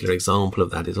particular example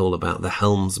of that. Is all about the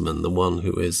helmsman, the one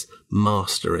who is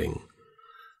mastering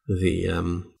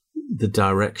the the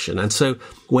direction. And so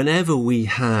whenever we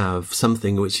have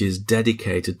something which is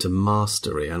dedicated to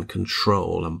mastery and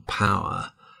control and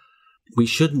power, we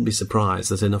shouldn't be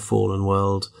surprised that in a fallen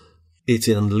world, it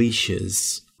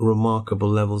unleashes remarkable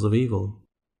levels of evil.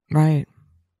 Right.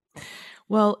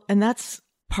 Well, and that's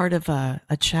part of a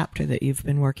chapter that you've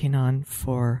been working on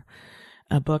for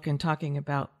a book and talking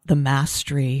about the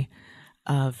mastery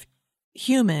of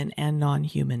human and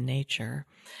non-human nature.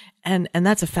 And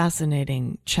that's a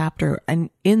fascinating chapter. And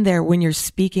in there, when you're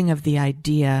speaking of the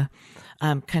idea,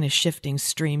 kind of shifting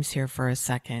streams here for a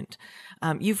second,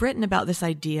 you've written about this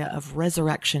idea of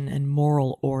resurrection and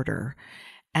moral order,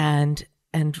 and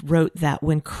wrote that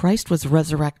when Christ was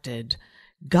resurrected,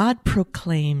 God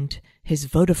proclaimed his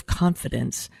vote of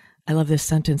confidence. I love this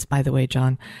sentence, by the way,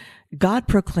 John. God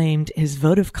proclaimed his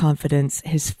vote of confidence,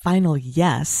 his final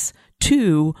yes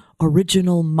to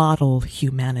original model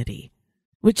humanity,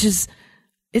 which is,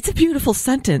 it's a beautiful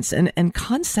sentence and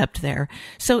concept there.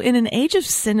 So in an age of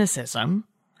cynicism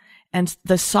and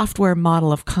the software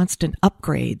model of constant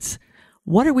upgrades,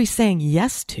 what are we saying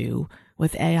yes to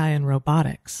with AI and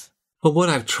robotics? Well, what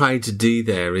I've tried to do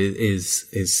there is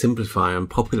simplify and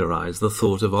popularize the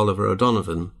thought of Oliver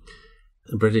O'Donovan,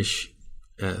 a British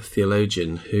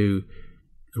theologian who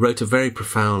wrote a very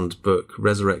profound book,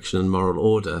 Resurrection and Moral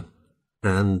Order.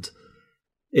 And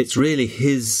it's really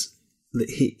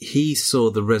he saw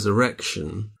the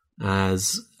resurrection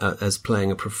as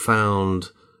playing a profound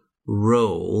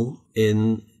role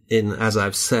in, as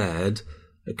I've said,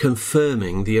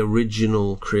 confirming the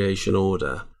original creation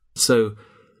order. So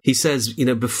he says,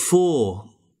 before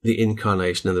the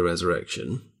incarnation and the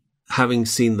resurrection, having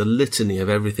seen the litany of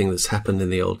everything that's happened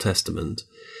in the Old Testament,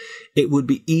 it would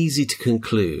be easy to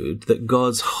conclude that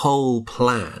God's whole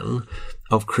plan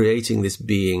of creating this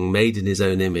being made in his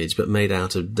own image but made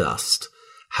out of dust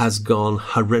has gone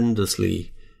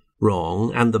horrendously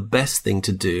wrong, and the best thing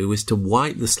to do is to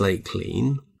wipe the slate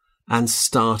clean and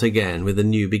start again with a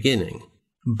new beginning.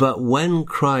 But when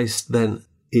Christ then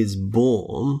is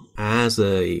born as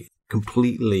a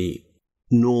completely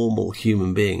normal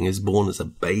human being, is born as a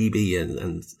baby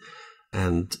and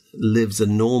lives a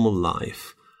normal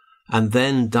life, and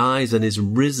then dies and is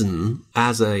risen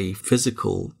as a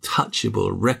physical,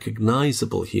 touchable,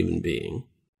 recognizable human being,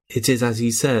 it is, as he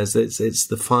says, it's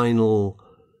the final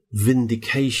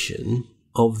vindication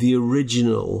of the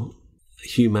original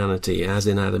humanity, as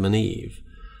in Adam and Eve,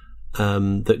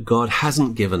 that God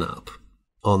hasn't given up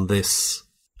on this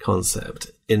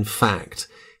concept. In fact,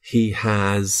 he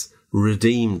has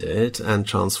redeemed it and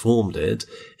transformed it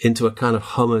into a kind of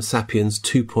Homo sapiens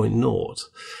 2.0.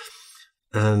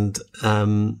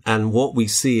 And what we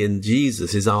see in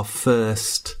Jesus is our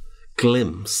first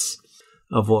glimpse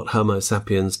of what Homo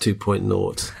sapiens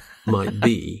 2.0 might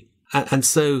be. And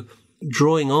so,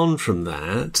 drawing on from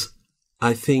that,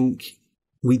 I think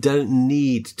we don't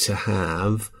need to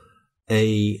have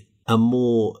a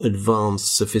more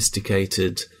advanced,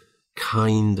 sophisticated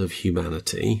kind of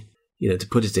humanity. To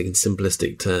put it in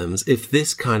simplistic terms, if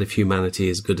this kind of humanity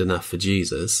is good enough for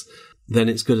Jesus, then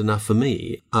it's good enough for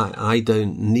me. I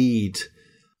don't need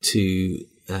to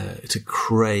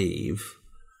crave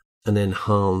an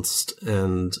enhanced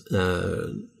and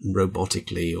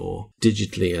robotically or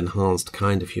digitally enhanced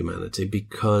kind of humanity,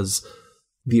 because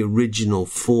the original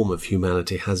form of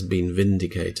humanity has been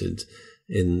vindicated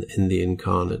in the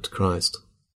incarnate Christ.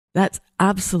 That's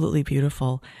absolutely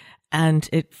beautiful. And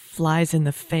it flies in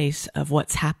the face of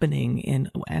what's happening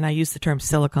and I use the term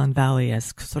Silicon Valley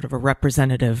as sort of a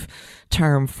representative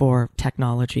term for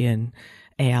technology and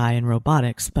AI and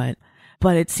robotics. But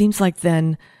it seems like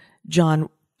then, John,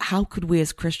 how could we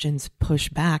as Christians push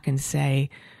back and say,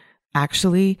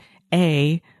 actually,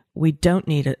 A, we don't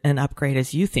need an upgrade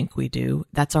as you think we do.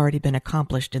 That's already been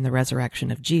accomplished in the resurrection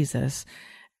of Jesus.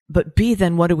 But B,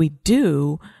 then what do we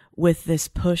do with this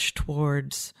push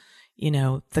towards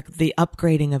the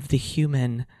upgrading of the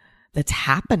human that's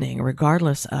happening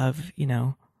regardless of,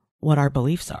 what our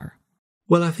beliefs are?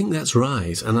 Well, I think that's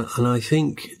right. And I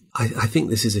think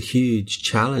this is a huge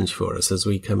challenge for us as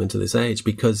we come into this age,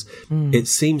 because it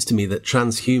seems to me that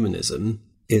transhumanism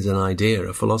is an idea,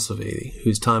 a philosophy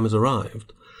whose time has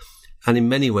arrived. And in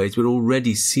many ways, we're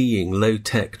already seeing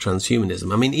low-tech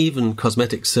transhumanism. I mean, even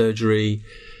cosmetic surgery,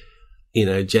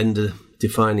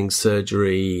 gender-defining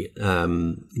surgery,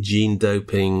 gene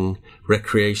doping,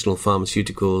 recreational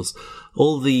pharmaceuticals,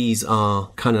 all these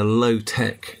are kind of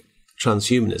low-tech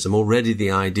transhumanism. Already the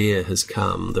idea has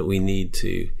come that we need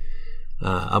to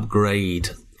upgrade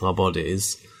our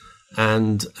bodies.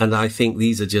 And I think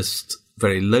these are just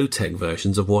very low-tech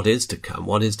versions of what is to come.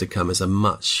 What is to come is a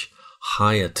much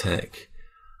higher tech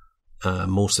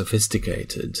more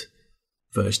sophisticated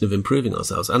version of improving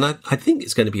ourselves. And I think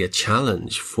it's going to be a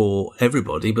challenge for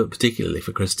everybody, but particularly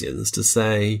for Christians, to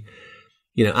say,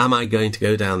 am I going to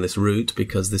go down this route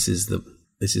because this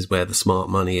is where the smart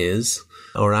money is?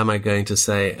 Or am I going to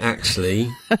say,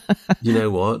 actually, you know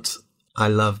what? I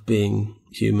love being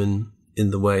human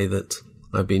in the way that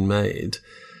I've been made.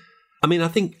 I mean, I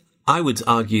think I would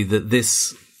argue that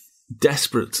this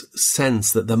desperate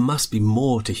sense that there must be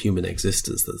more to human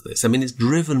existence than this. I mean, it's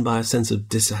driven by a sense of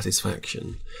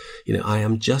dissatisfaction. I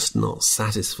am just not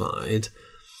satisfied.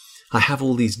 I have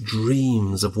all these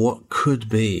dreams of what could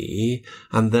be,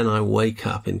 and then I wake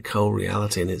up in cold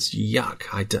reality and it's yuck.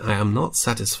 I am not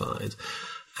satisfied.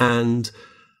 And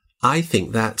I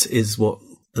think that is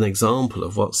an example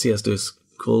of what C.S. Lewis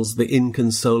calls the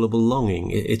inconsolable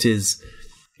longing. It is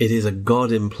a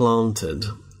God-implanted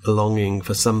longing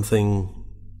for something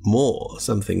more,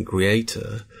 something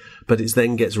greater, but it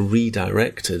then gets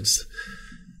redirected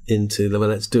into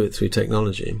let's do it through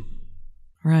technology.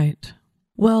 Right.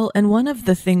 Well, and one of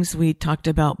the things we talked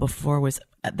about before was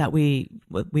that we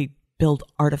build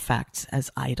artifacts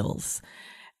as idols,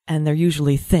 and they're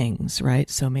usually things, right?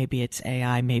 So maybe it's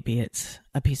AI, maybe it's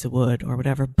a piece of wood or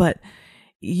whatever, but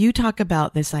you talk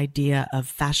about this idea of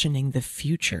fashioning the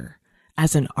future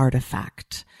as an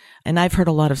artifact. And I've heard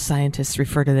a lot of scientists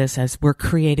refer to this as we're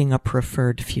creating a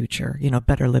preferred future,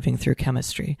 better living through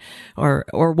chemistry or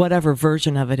whatever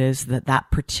version of it is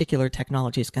that particular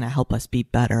technology is going to help us be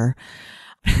better.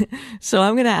 So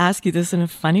I'm going to ask you this in a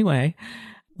funny way.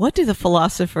 What do the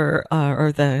philosopher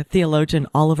or the theologian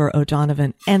Oliver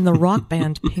O'Donovan and the rock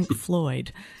band Pink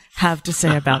Floyd have to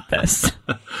say about this?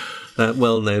 That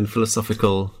well-known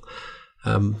philosophical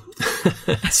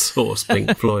source,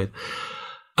 Pink Floyd.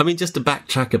 I mean, just to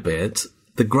backtrack a bit,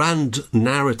 the grand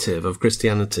narrative of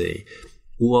Christianity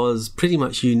was pretty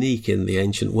much unique in the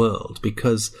ancient world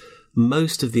because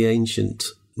most of the ancient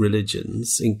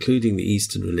religions, including the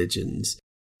Eastern religions,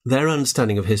 their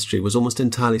understanding of history was almost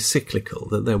entirely cyclical,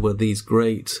 that there were these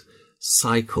great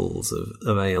cycles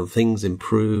of aeon. Things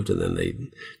improved and then they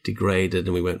degraded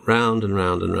and we went round and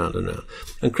round and round and round.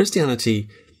 And Christianity,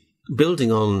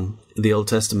 building on the Old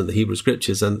Testament, the Hebrew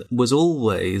Scriptures, and was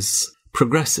always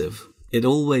progressive. It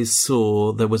always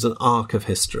saw there was an arc of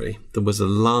history. There was a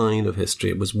line of history.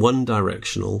 It was one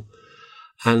directional.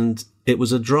 And it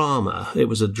was a drama. It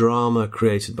was a drama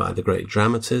created by the great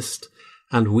dramatist.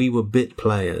 And we were bit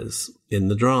players in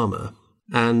the drama.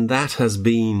 And that has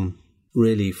been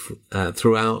really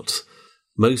throughout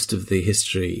most of the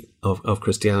history of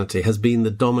Christianity has been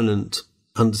the dominant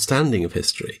understanding of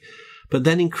history. But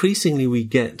then increasingly we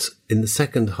get in the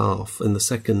second half, from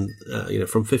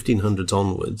 1500s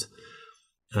onwards,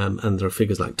 and there are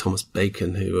figures like Thomas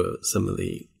Bacon who are some of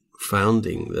the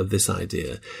founding of this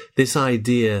idea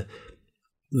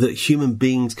that human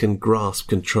beings can grasp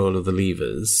control of the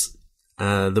levers,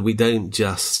 that we don't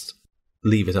just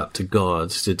leave it up to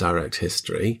God to direct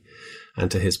history and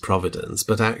to his providence,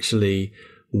 but actually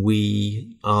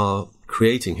we are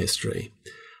creating history.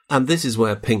 And this is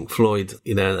where Pink Floyd,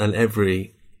 and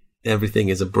everything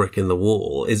is a brick in the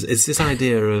wall, is this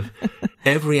idea of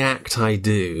every act I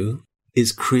do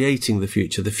is creating the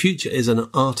future. The future is an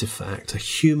artifact, a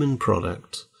human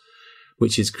product,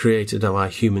 which is created by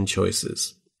human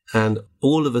choices. And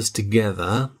all of us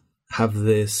together have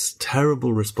this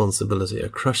terrible responsibility, a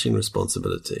crushing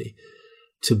responsibility,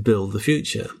 to build the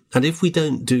future. And if we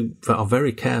are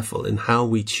very careful in how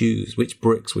we choose which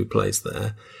bricks we place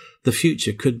there, the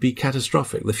future could be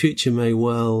catastrophic. The future may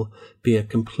well be a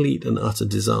complete and utter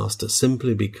disaster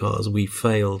simply because we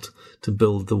failed to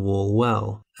build the wall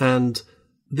well. And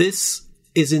this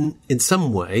is in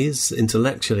some ways,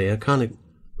 intellectually, a kind of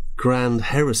grand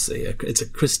heresy. It's a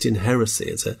Christian heresy.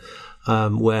 It's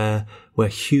where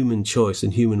human choice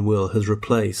and human will has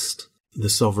replaced the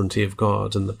sovereignty of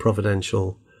God and the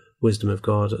providential wisdom of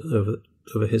God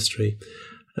over history.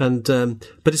 And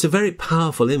but it's a very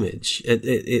powerful image.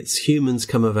 It's humans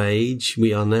come of age.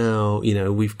 We are now,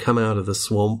 we've come out of the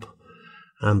swamp,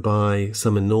 and by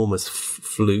some enormous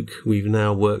fluke, we've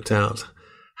now worked out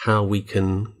how we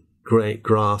can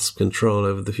grasp control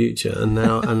over the future. And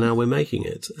now we're making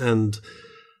it. And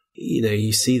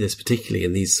you see this particularly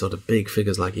in these sort of big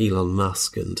figures like Elon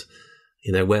Musk, and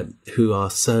who are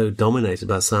so dominated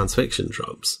by science fiction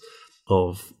tropes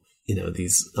of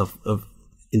these of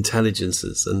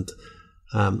intelligences. And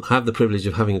I have the privilege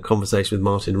of having a conversation with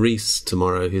Martin Rees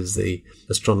tomorrow, who's the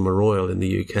Astronomer Royal in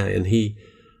the UK, and he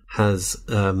has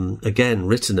again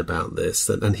written about this,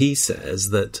 and he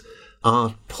says that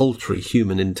our paltry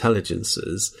human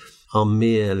intelligences are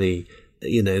merely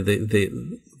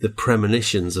the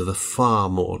premonitions of the far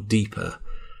more deeper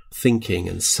thinking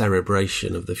and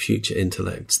cerebration of the future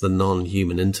intellects, the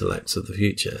non-human intellects of the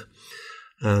future.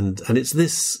 And it's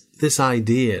this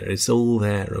idea, it's all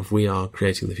there of we are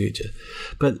creating the future.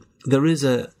 But there is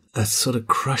a sort of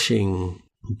crushing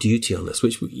duty on us,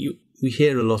 which we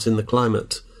hear a lot in the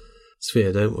climate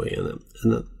sphere, don't we?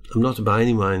 And I'm not by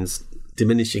any means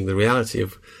diminishing the reality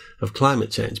of climate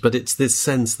change, but it's this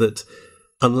sense that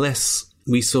unless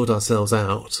we sort ourselves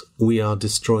out, we are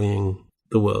destroying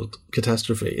the world.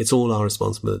 Catastrophe. It's all our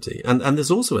responsibility. And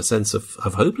there's also a sense of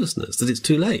hopelessness, that it's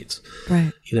too late.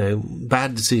 Right.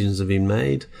 Bad decisions have been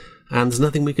made and there's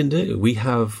nothing we can do.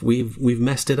 We've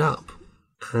messed it up.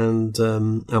 And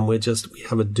we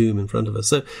have a doom in front of us.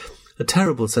 So a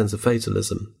terrible sense of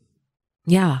fatalism.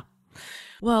 Yeah.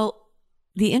 Well,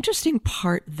 the interesting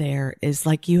part there is,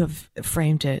 like you have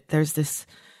framed it, there's this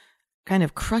kind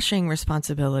of crushing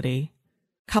responsibility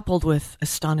coupled with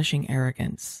astonishing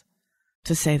arrogance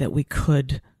to say that we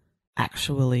could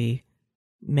actually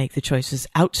make the choices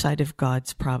outside of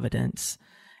God's providence.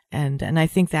 And I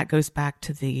think that goes back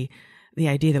to the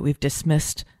idea that we've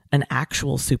dismissed an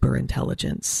actual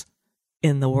superintelligence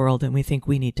in the world, and we think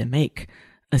we need to make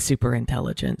a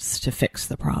superintelligence to fix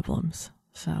the problems.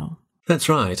 So that's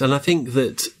right. And I think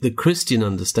that the Christian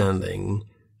understanding,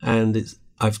 and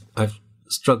I've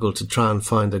struggled to try and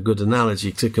find a good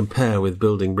analogy to compare with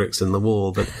building bricks in the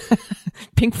wall, but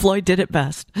Pink Floyd did it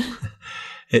best.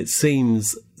 It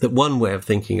seems that one way of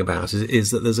thinking about it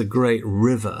is that there's a great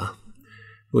river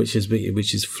which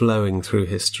is flowing through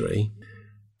history,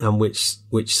 and which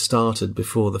started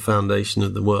before the foundation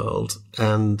of the world,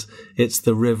 and it's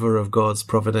the river of God's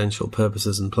providential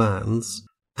purposes and plans,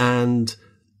 and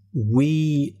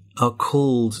we are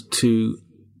called to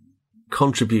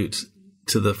contribute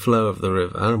to the flow of the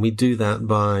river, and we do that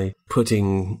by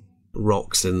putting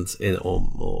rocks in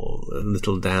or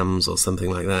little dams or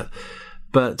something like that.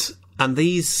 And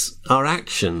these, our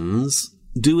actions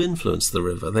do influence the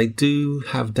river. They do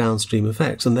have downstream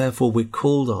effects, and therefore we're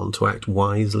called on to act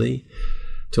wisely,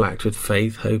 to act with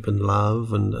faith, hope and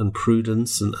love and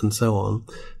prudence and so on,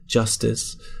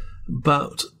 justice.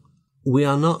 But we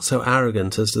are not so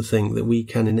arrogant as to think that we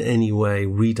can in any way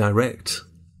redirect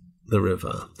the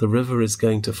river. The river is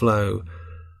going to flow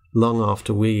long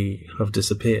after we have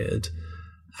disappeared,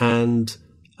 and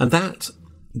that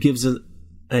gives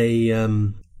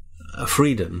a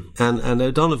freedom. And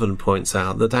O'Donovan points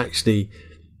out that actually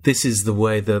this is the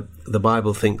way that the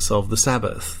Bible thinks of the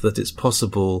Sabbath, that it's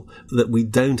possible that we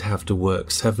don't have to work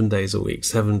 7 days a week,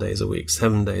 7 days a week,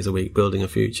 7 days a week building a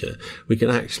future. We can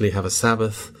actually have a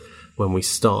Sabbath when we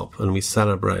stop and we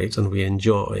celebrate and we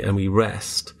enjoy and we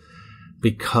rest,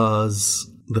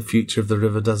 because the future of the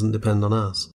river doesn't depend on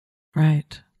us.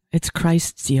 Right. It's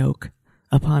Christ's yoke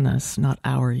upon us, not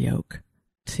our yoke,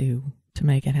 to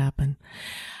make it happen.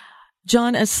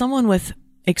 John, as someone with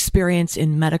experience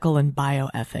in medical and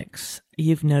bioethics,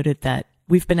 you've noted that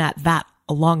we've been at that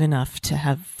long enough to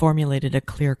have formulated a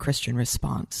clear Christian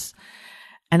response.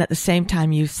 And at the same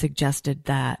time, you've suggested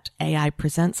that AI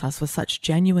presents us with such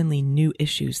genuinely new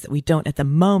issues that we don't at the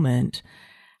moment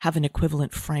have an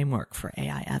equivalent framework for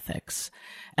AI ethics.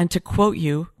 And to quote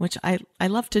you, which I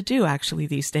love to do actually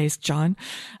these days, John,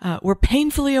 we're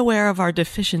painfully aware of our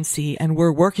deficiency and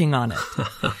we're working on it.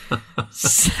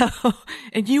 So,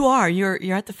 and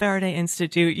you're at the Faraday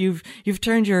Institute. You've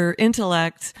turned your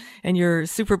intellect and your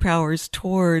superpowers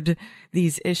toward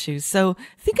these issues. So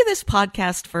think of this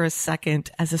podcast for a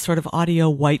second as a sort of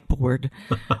audio whiteboard.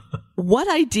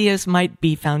 What ideas might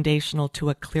be foundational to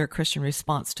a clear Christian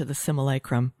response to the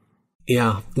simulacrum?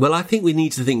 Yeah, well, I think we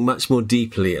need to think much more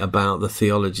deeply about the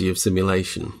theology of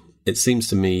simulation. It seems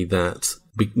to me that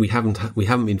we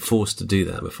haven't been forced to do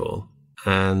that before.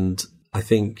 And I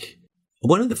think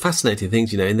one of the fascinating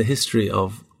things, in the history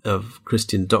of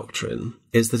Christian doctrine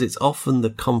is that it's often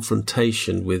the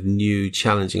confrontation with new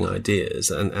challenging ideas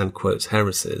and quotes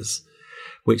heresies,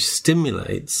 which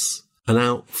stimulates an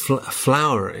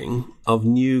outflowering of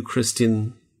new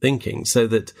Christian thinking, so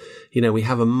that, we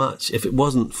have if it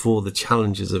wasn't for the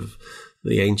challenges of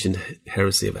the ancient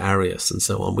heresy of Arius and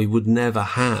so on, we would never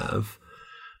have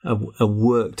a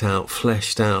worked out,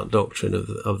 fleshed out doctrine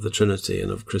of the Trinity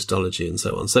and of Christology and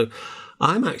so on. So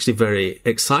I'm actually very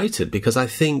excited, because I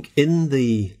think in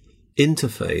the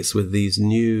interface with these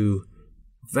new,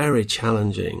 very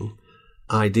challenging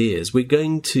ideas, we're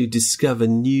going to discover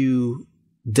new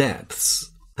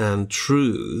depths and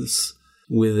truths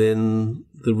within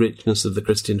the richness of the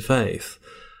Christian faith.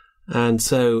 And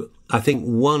so I think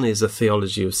one is a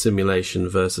theology of simulation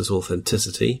versus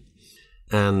authenticity,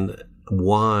 and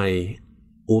why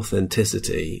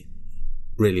authenticity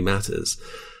really matters.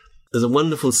 There's a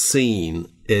wonderful scene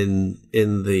in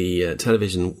the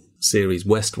television series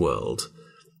Westworld,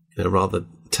 a rather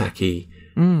tacky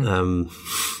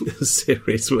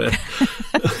series where,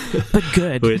 but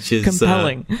good, which is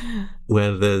compelling,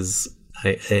 where there's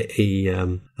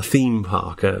a theme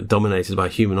park dominated by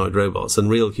humanoid robots, and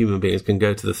real human beings can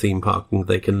go to the theme park and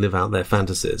they can live out their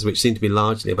fantasies, which seem to be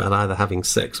largely about either having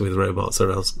sex with robots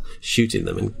or else shooting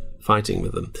them and fighting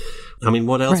with them. I mean,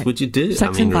 what else would you do?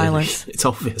 Sex and violence. It's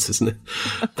obvious, isn't it?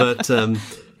 But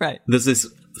right. There's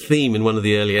this theme in one of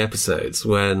the early episodes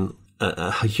when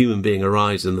a human being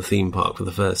arrives in the theme park for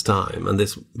the first time, and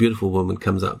this beautiful woman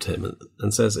comes up to him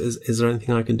and says, is there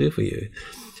anything I can do for you?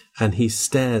 And he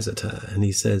stares at her and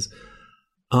he says,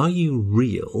 are you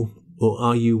real or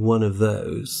are you one of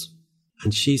those?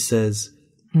 And she says,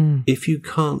 if you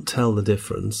can't tell the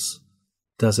difference,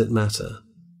 does it matter?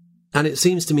 And it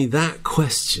seems to me that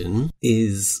question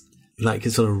is like,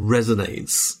 it sort of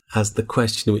resonates as the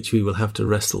question which we will have to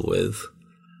wrestle with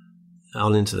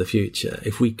on into the future.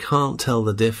 If we can't tell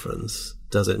the difference,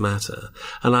 does it matter?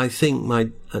 And I think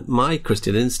my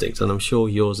Christian instinct, and I'm sure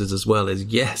yours is as well, is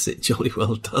yes, it jolly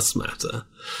well does matter.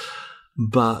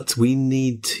 But we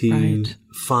need to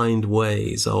find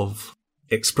ways of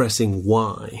expressing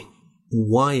why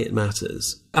it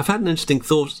matters. I've had an interesting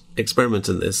thought experiment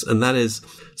in this, and that is,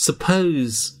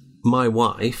 suppose my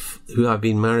wife, who I've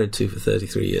been married to for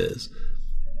 33 years,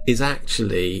 is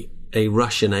actually a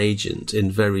Russian agent in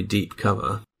very deep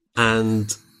cover,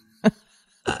 and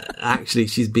actually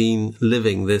she's been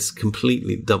living this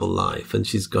completely double life, and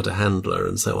she's got a handler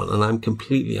and so on, and I'm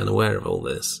completely unaware of all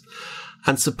this.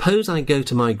 And suppose I go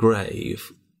to my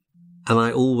grave and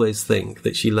I always think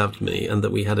that she loved me and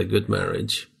that we had a good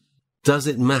marriage. Does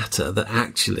it matter that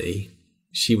actually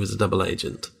she was a double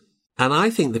agent? And I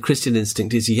think the Christian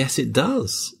instinct is yes, it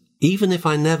does. Even if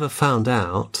I never found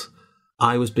out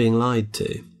I was being lied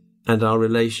to and our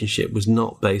relationship was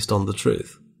not based on the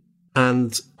truth.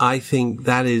 And I think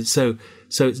that is so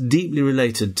it's deeply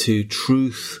related to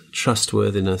truth,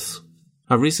 trustworthiness.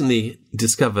 I recently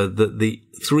discovered that the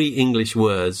three English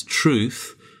words,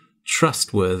 truth,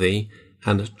 trustworthy,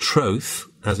 and troth,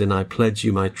 as in I pledge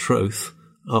you my troth,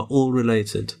 are all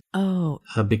related. Oh,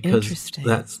 because interesting.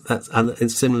 That's and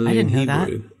it's similarly in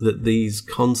Hebrew that these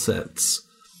concepts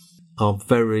are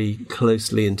very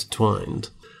closely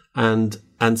intertwined. And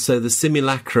so the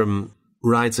simulacrum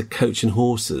rides a coach and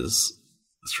horses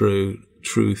through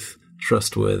truth,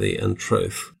 trustworthy, and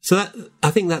troth. So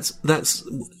I think that's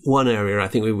one area I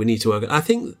think we need to work on. I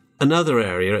think another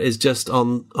area is just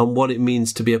on what it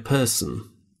means to be a person,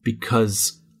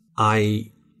 because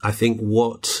I think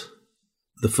what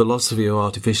the philosophy of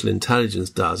artificial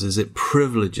intelligence does is it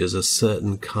privileges a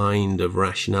certain kind of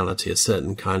rationality, a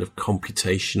certain kind of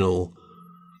computational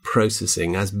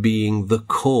processing as being the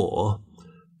core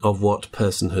of what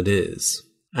personhood is.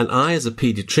 And I, as a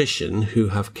paediatrician who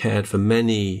have cared for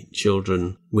many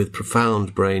children with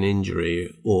profound brain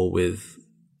injury or with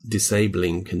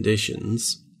disabling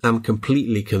conditions, am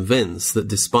completely convinced that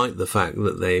despite the fact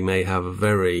that they may have a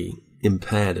very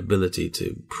impaired ability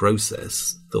to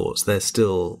process thoughts, they're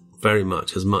still very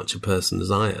much a person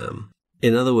as I am.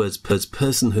 In other words,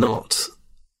 personhood is not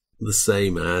the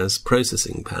same as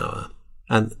processing power.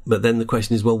 But then the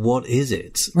question is, well, what is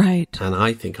it? Right. And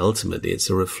I think ultimately it's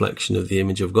a reflection of the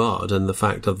image of God and the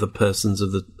fact of the persons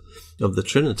of the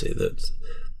Trinity,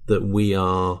 that we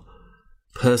are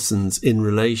persons in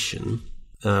relation.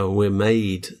 We're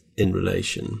made in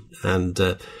relation. And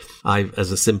as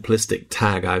a simplistic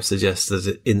tag, I've suggested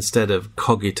that instead of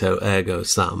cogito ergo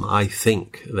sum, I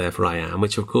think, therefore I am,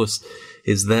 which of course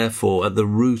is therefore at the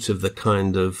root of the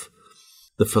kind of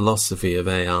the philosophy of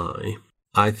AI.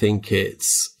 I think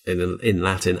it's, in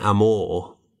Latin,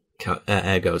 amor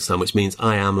ergo sum, which means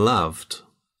I am loved,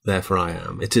 therefore I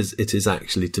am. It is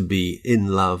actually to be in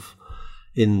love,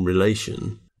 in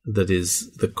relation, that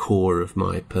is the core of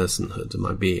my personhood, of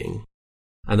my being.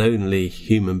 And only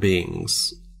human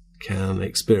beings can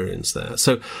experience that.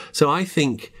 So I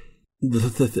think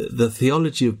the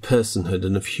theology of personhood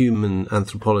and of human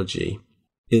anthropology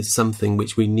is something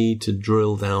which we need to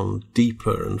drill down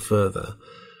deeper and further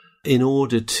in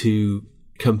order to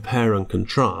compare and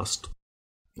contrast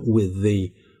with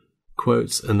the,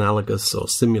 quotes, analogous or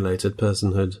simulated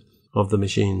personhood of the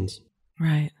machines.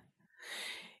 Right.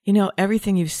 You know,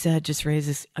 everything you've said just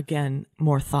raises, again,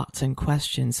 more thoughts and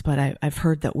questions, but I've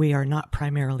heard that we are not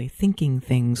primarily thinking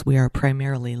things, we are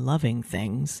primarily loving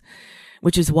things,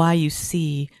 which is why you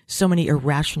see so many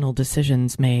irrational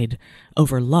decisions made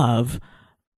over love,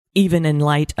 even in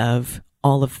light of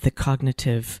all of the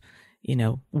cognitive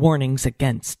warnings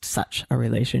against such a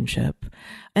relationship.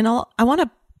 And I want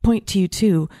to point to you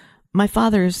too. My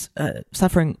father's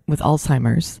suffering with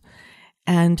Alzheimer's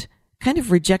and kind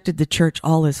of rejected the church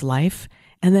all his life.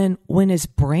 And then when his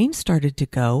brain started to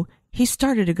go, he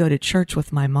started to go to church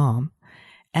with my mom,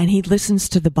 and he listens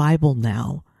to the Bible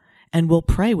now and will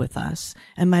pray with us.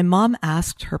 And my mom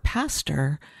asked her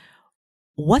pastor,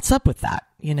 what's up with that?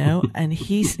 And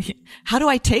how do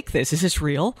I take this? Is this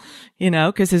real?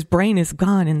 Cause his brain is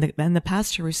gone. And the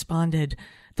pastor responded,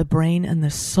 the brain and the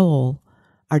soul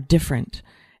are different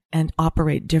and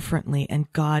operate differently.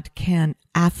 And God can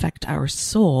affect our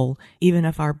soul, even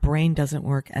if our brain doesn't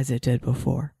work as it did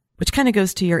before, which kind of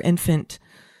goes to your infant.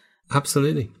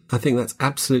 Absolutely. I think that's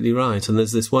absolutely right. And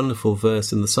there's this wonderful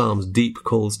verse in the Psalms, deep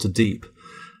calls to deep.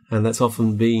 And that's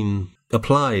often been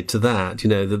applied to that,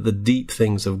 that the deep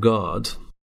things of God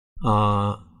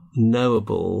are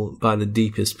knowable by the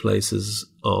deepest places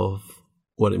of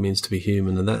what it means to be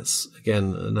human. And that's,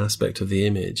 again, an aspect of the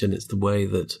image. And it's the way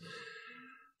that,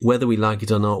 whether we like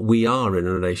it or not, we are in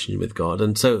a relationship with God.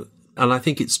 And I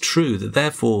think it's true that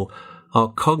therefore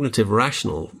our cognitive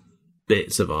rational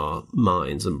bits of our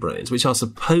minds and brains, which are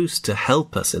supposed to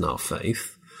help us in our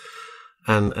faith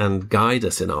and guide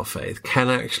us in our faith, can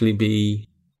actually be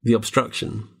the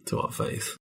obstruction to our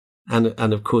faith. And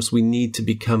of course, we need to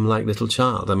become like little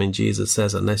child. I mean, Jesus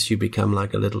says, unless you become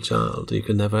like a little child, you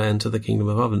can never enter the kingdom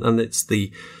of heaven. And it's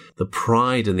the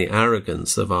pride and the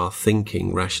arrogance of our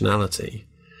thinking rationality.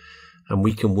 And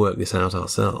we can work this out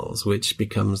ourselves, which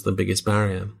becomes the biggest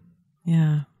barrier.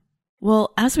 Yeah.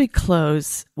 Well, as we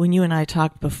close, when you and I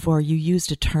talked before, you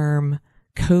used a term,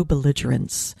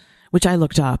 co-belligerence, which I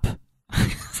looked up.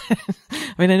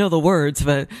 I mean, I know the words,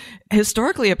 but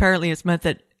historically, apparently it's meant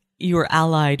that you were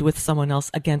allied with someone else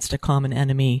against a common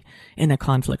enemy in a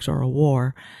conflict or a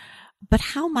war. But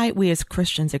how might we as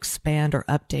Christians expand or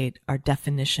update our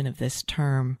definition of this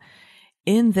term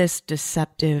in this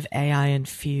deceptive,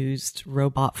 AI-infused,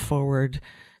 robot-forward,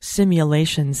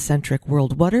 simulation-centric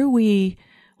world? What are we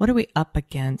up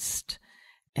against,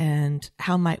 and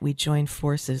how might we join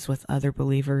forces with other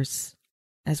believers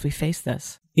as we face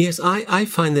this? Yes, I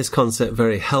find this concept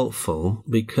very helpful,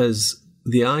 because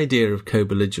the idea of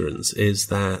co-belligerence is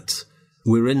that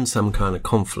we're in some kind of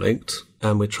conflict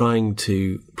and we're trying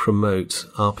to promote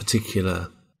our particular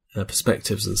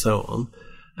perspectives and so on.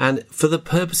 And for the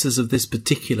purposes of this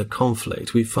particular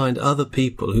conflict, we find other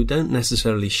people who don't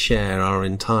necessarily share our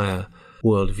entire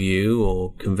worldview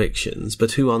or convictions,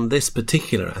 but who on this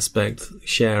particular aspect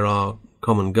share our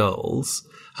common goals.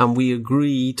 And we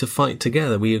agree to fight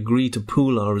together. We agree to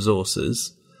pool our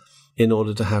resources in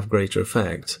order to have greater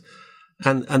effect.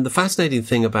 And the fascinating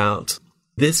thing about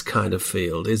this kind of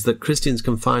field is that Christians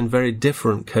can find very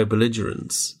different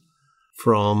co-belligerents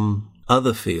from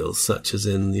other fields, such as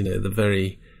in, the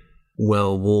very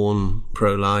well-worn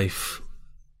pro-life,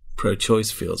 pro-choice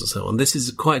fields and so on. This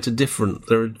is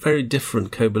there are very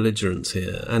different co-belligerents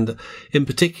here. And in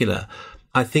particular,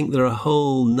 I think there are a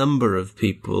whole number of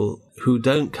people who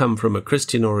don't come from a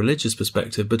Christian or religious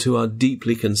perspective, but who are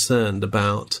deeply concerned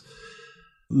about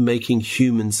making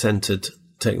human-centered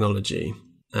technology,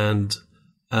 and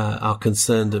are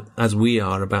concerned, as we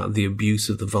are, about the abuse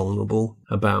of the vulnerable,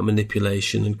 about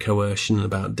manipulation and coercion,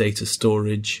 about data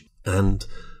storage. And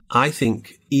I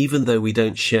think even though we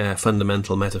don't share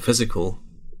fundamental metaphysical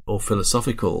or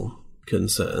philosophical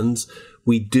concerns,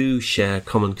 we do share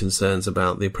common concerns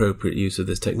about the appropriate use of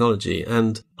this technology.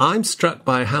 And I'm struck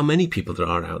by how many people there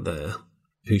are out there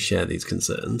who share these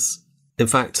concerns. In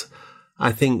fact,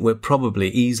 I think we're probably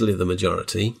easily the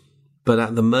majority, but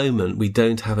at the moment we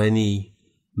don't have any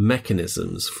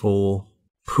mechanisms for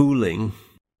pooling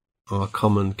our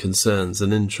common concerns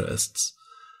and interests.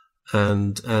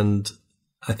 And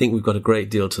I think we've got a great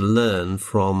deal to learn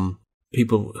from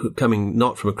people who coming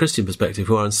not from a Christian perspective,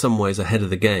 who are in some ways ahead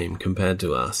of the game compared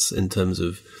to us in terms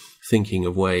of thinking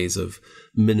of ways of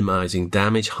minimizing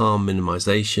damage, harm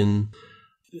minimization,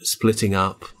 splitting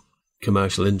up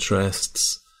commercial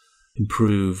interests,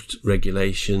 improved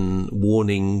regulation,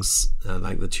 warnings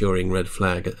like the Turing red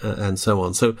flag, and so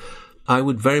on. So I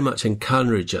would very much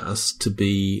encourage us to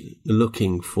be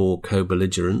looking for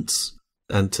co-belligerents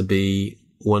and to be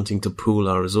wanting to pool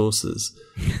our resources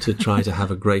to try to have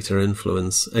a greater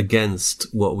influence against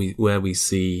where we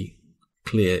see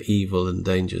clear evil and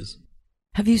dangers.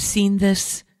 Have you seen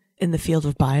this in the field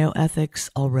of bioethics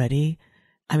already?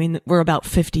 I mean, we're about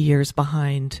 50 years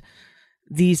behind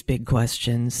these big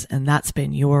questions, and that's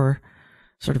been your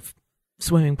sort of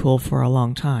swimming pool for a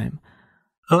long time.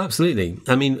 Oh, absolutely.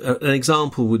 I mean, an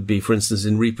example would be, for instance,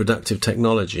 in reproductive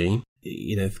technology,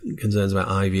 concerns about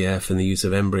IVF and the use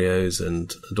of embryos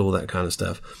and all that kind of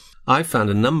stuff. I've found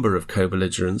a number of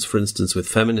co-belligerents, for instance, with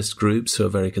feminist groups who are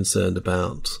very concerned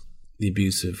about the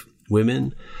abuse of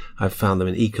women. I've found them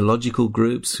in ecological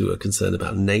groups who are concerned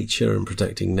about nature and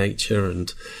protecting nature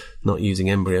and not using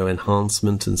embryo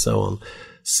enhancement and so on.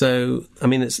 So,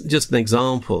 it's just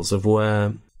examples of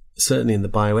where, certainly in the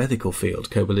bioethical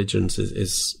field, co-belligerence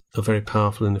is a very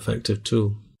powerful and effective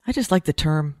tool. I just like the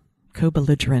term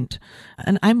co-belligerent.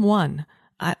 And I'm one.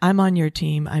 I'm on your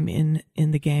team. I'm in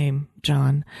the game,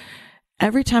 John.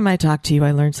 Every time I talk to you,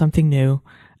 I learn something new,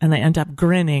 and I end up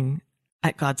grinning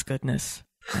at God's goodness.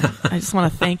 I just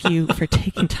want to thank you for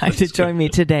taking time to join me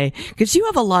today, because you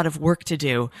have a lot of work to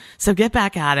do. So get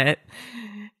back at it.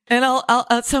 And I'll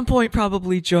at some point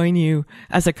probably join you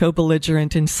as a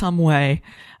co-belligerent in some way.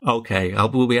 Okay,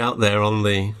 we'll be out there on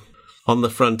the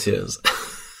frontiers.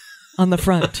 On the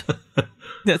front.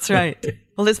 That's right.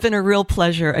 Well, it's been a real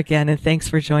pleasure again, and thanks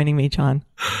for joining me, John.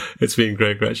 It's been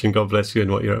great, Gretchen. God bless you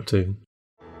and what you're up to.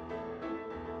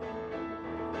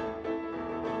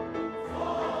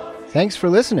 Thanks for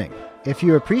listening. If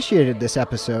you appreciated this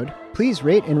episode, please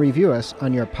rate and review us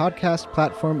on your podcast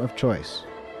platform of choice.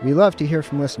 We love to hear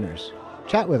from listeners.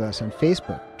 Chat with us on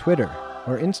Facebook, Twitter,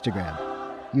 or Instagram.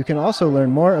 You can also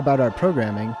learn more about our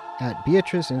programming at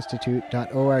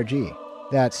beatriceinstitute.org.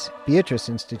 That's Beatrice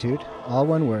Institute, all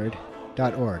one word,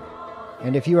 .org.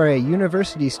 And if you are a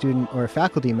university student or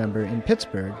faculty member in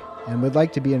Pittsburgh and would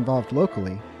like to be involved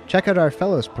locally, check out our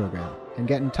Fellows program and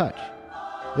get in touch.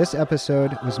 This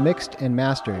episode was mixed and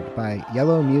mastered by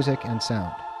Yellow Music and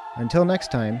Sound. Until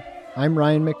next time, I'm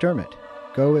Ryan McDermott.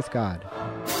 Go with God.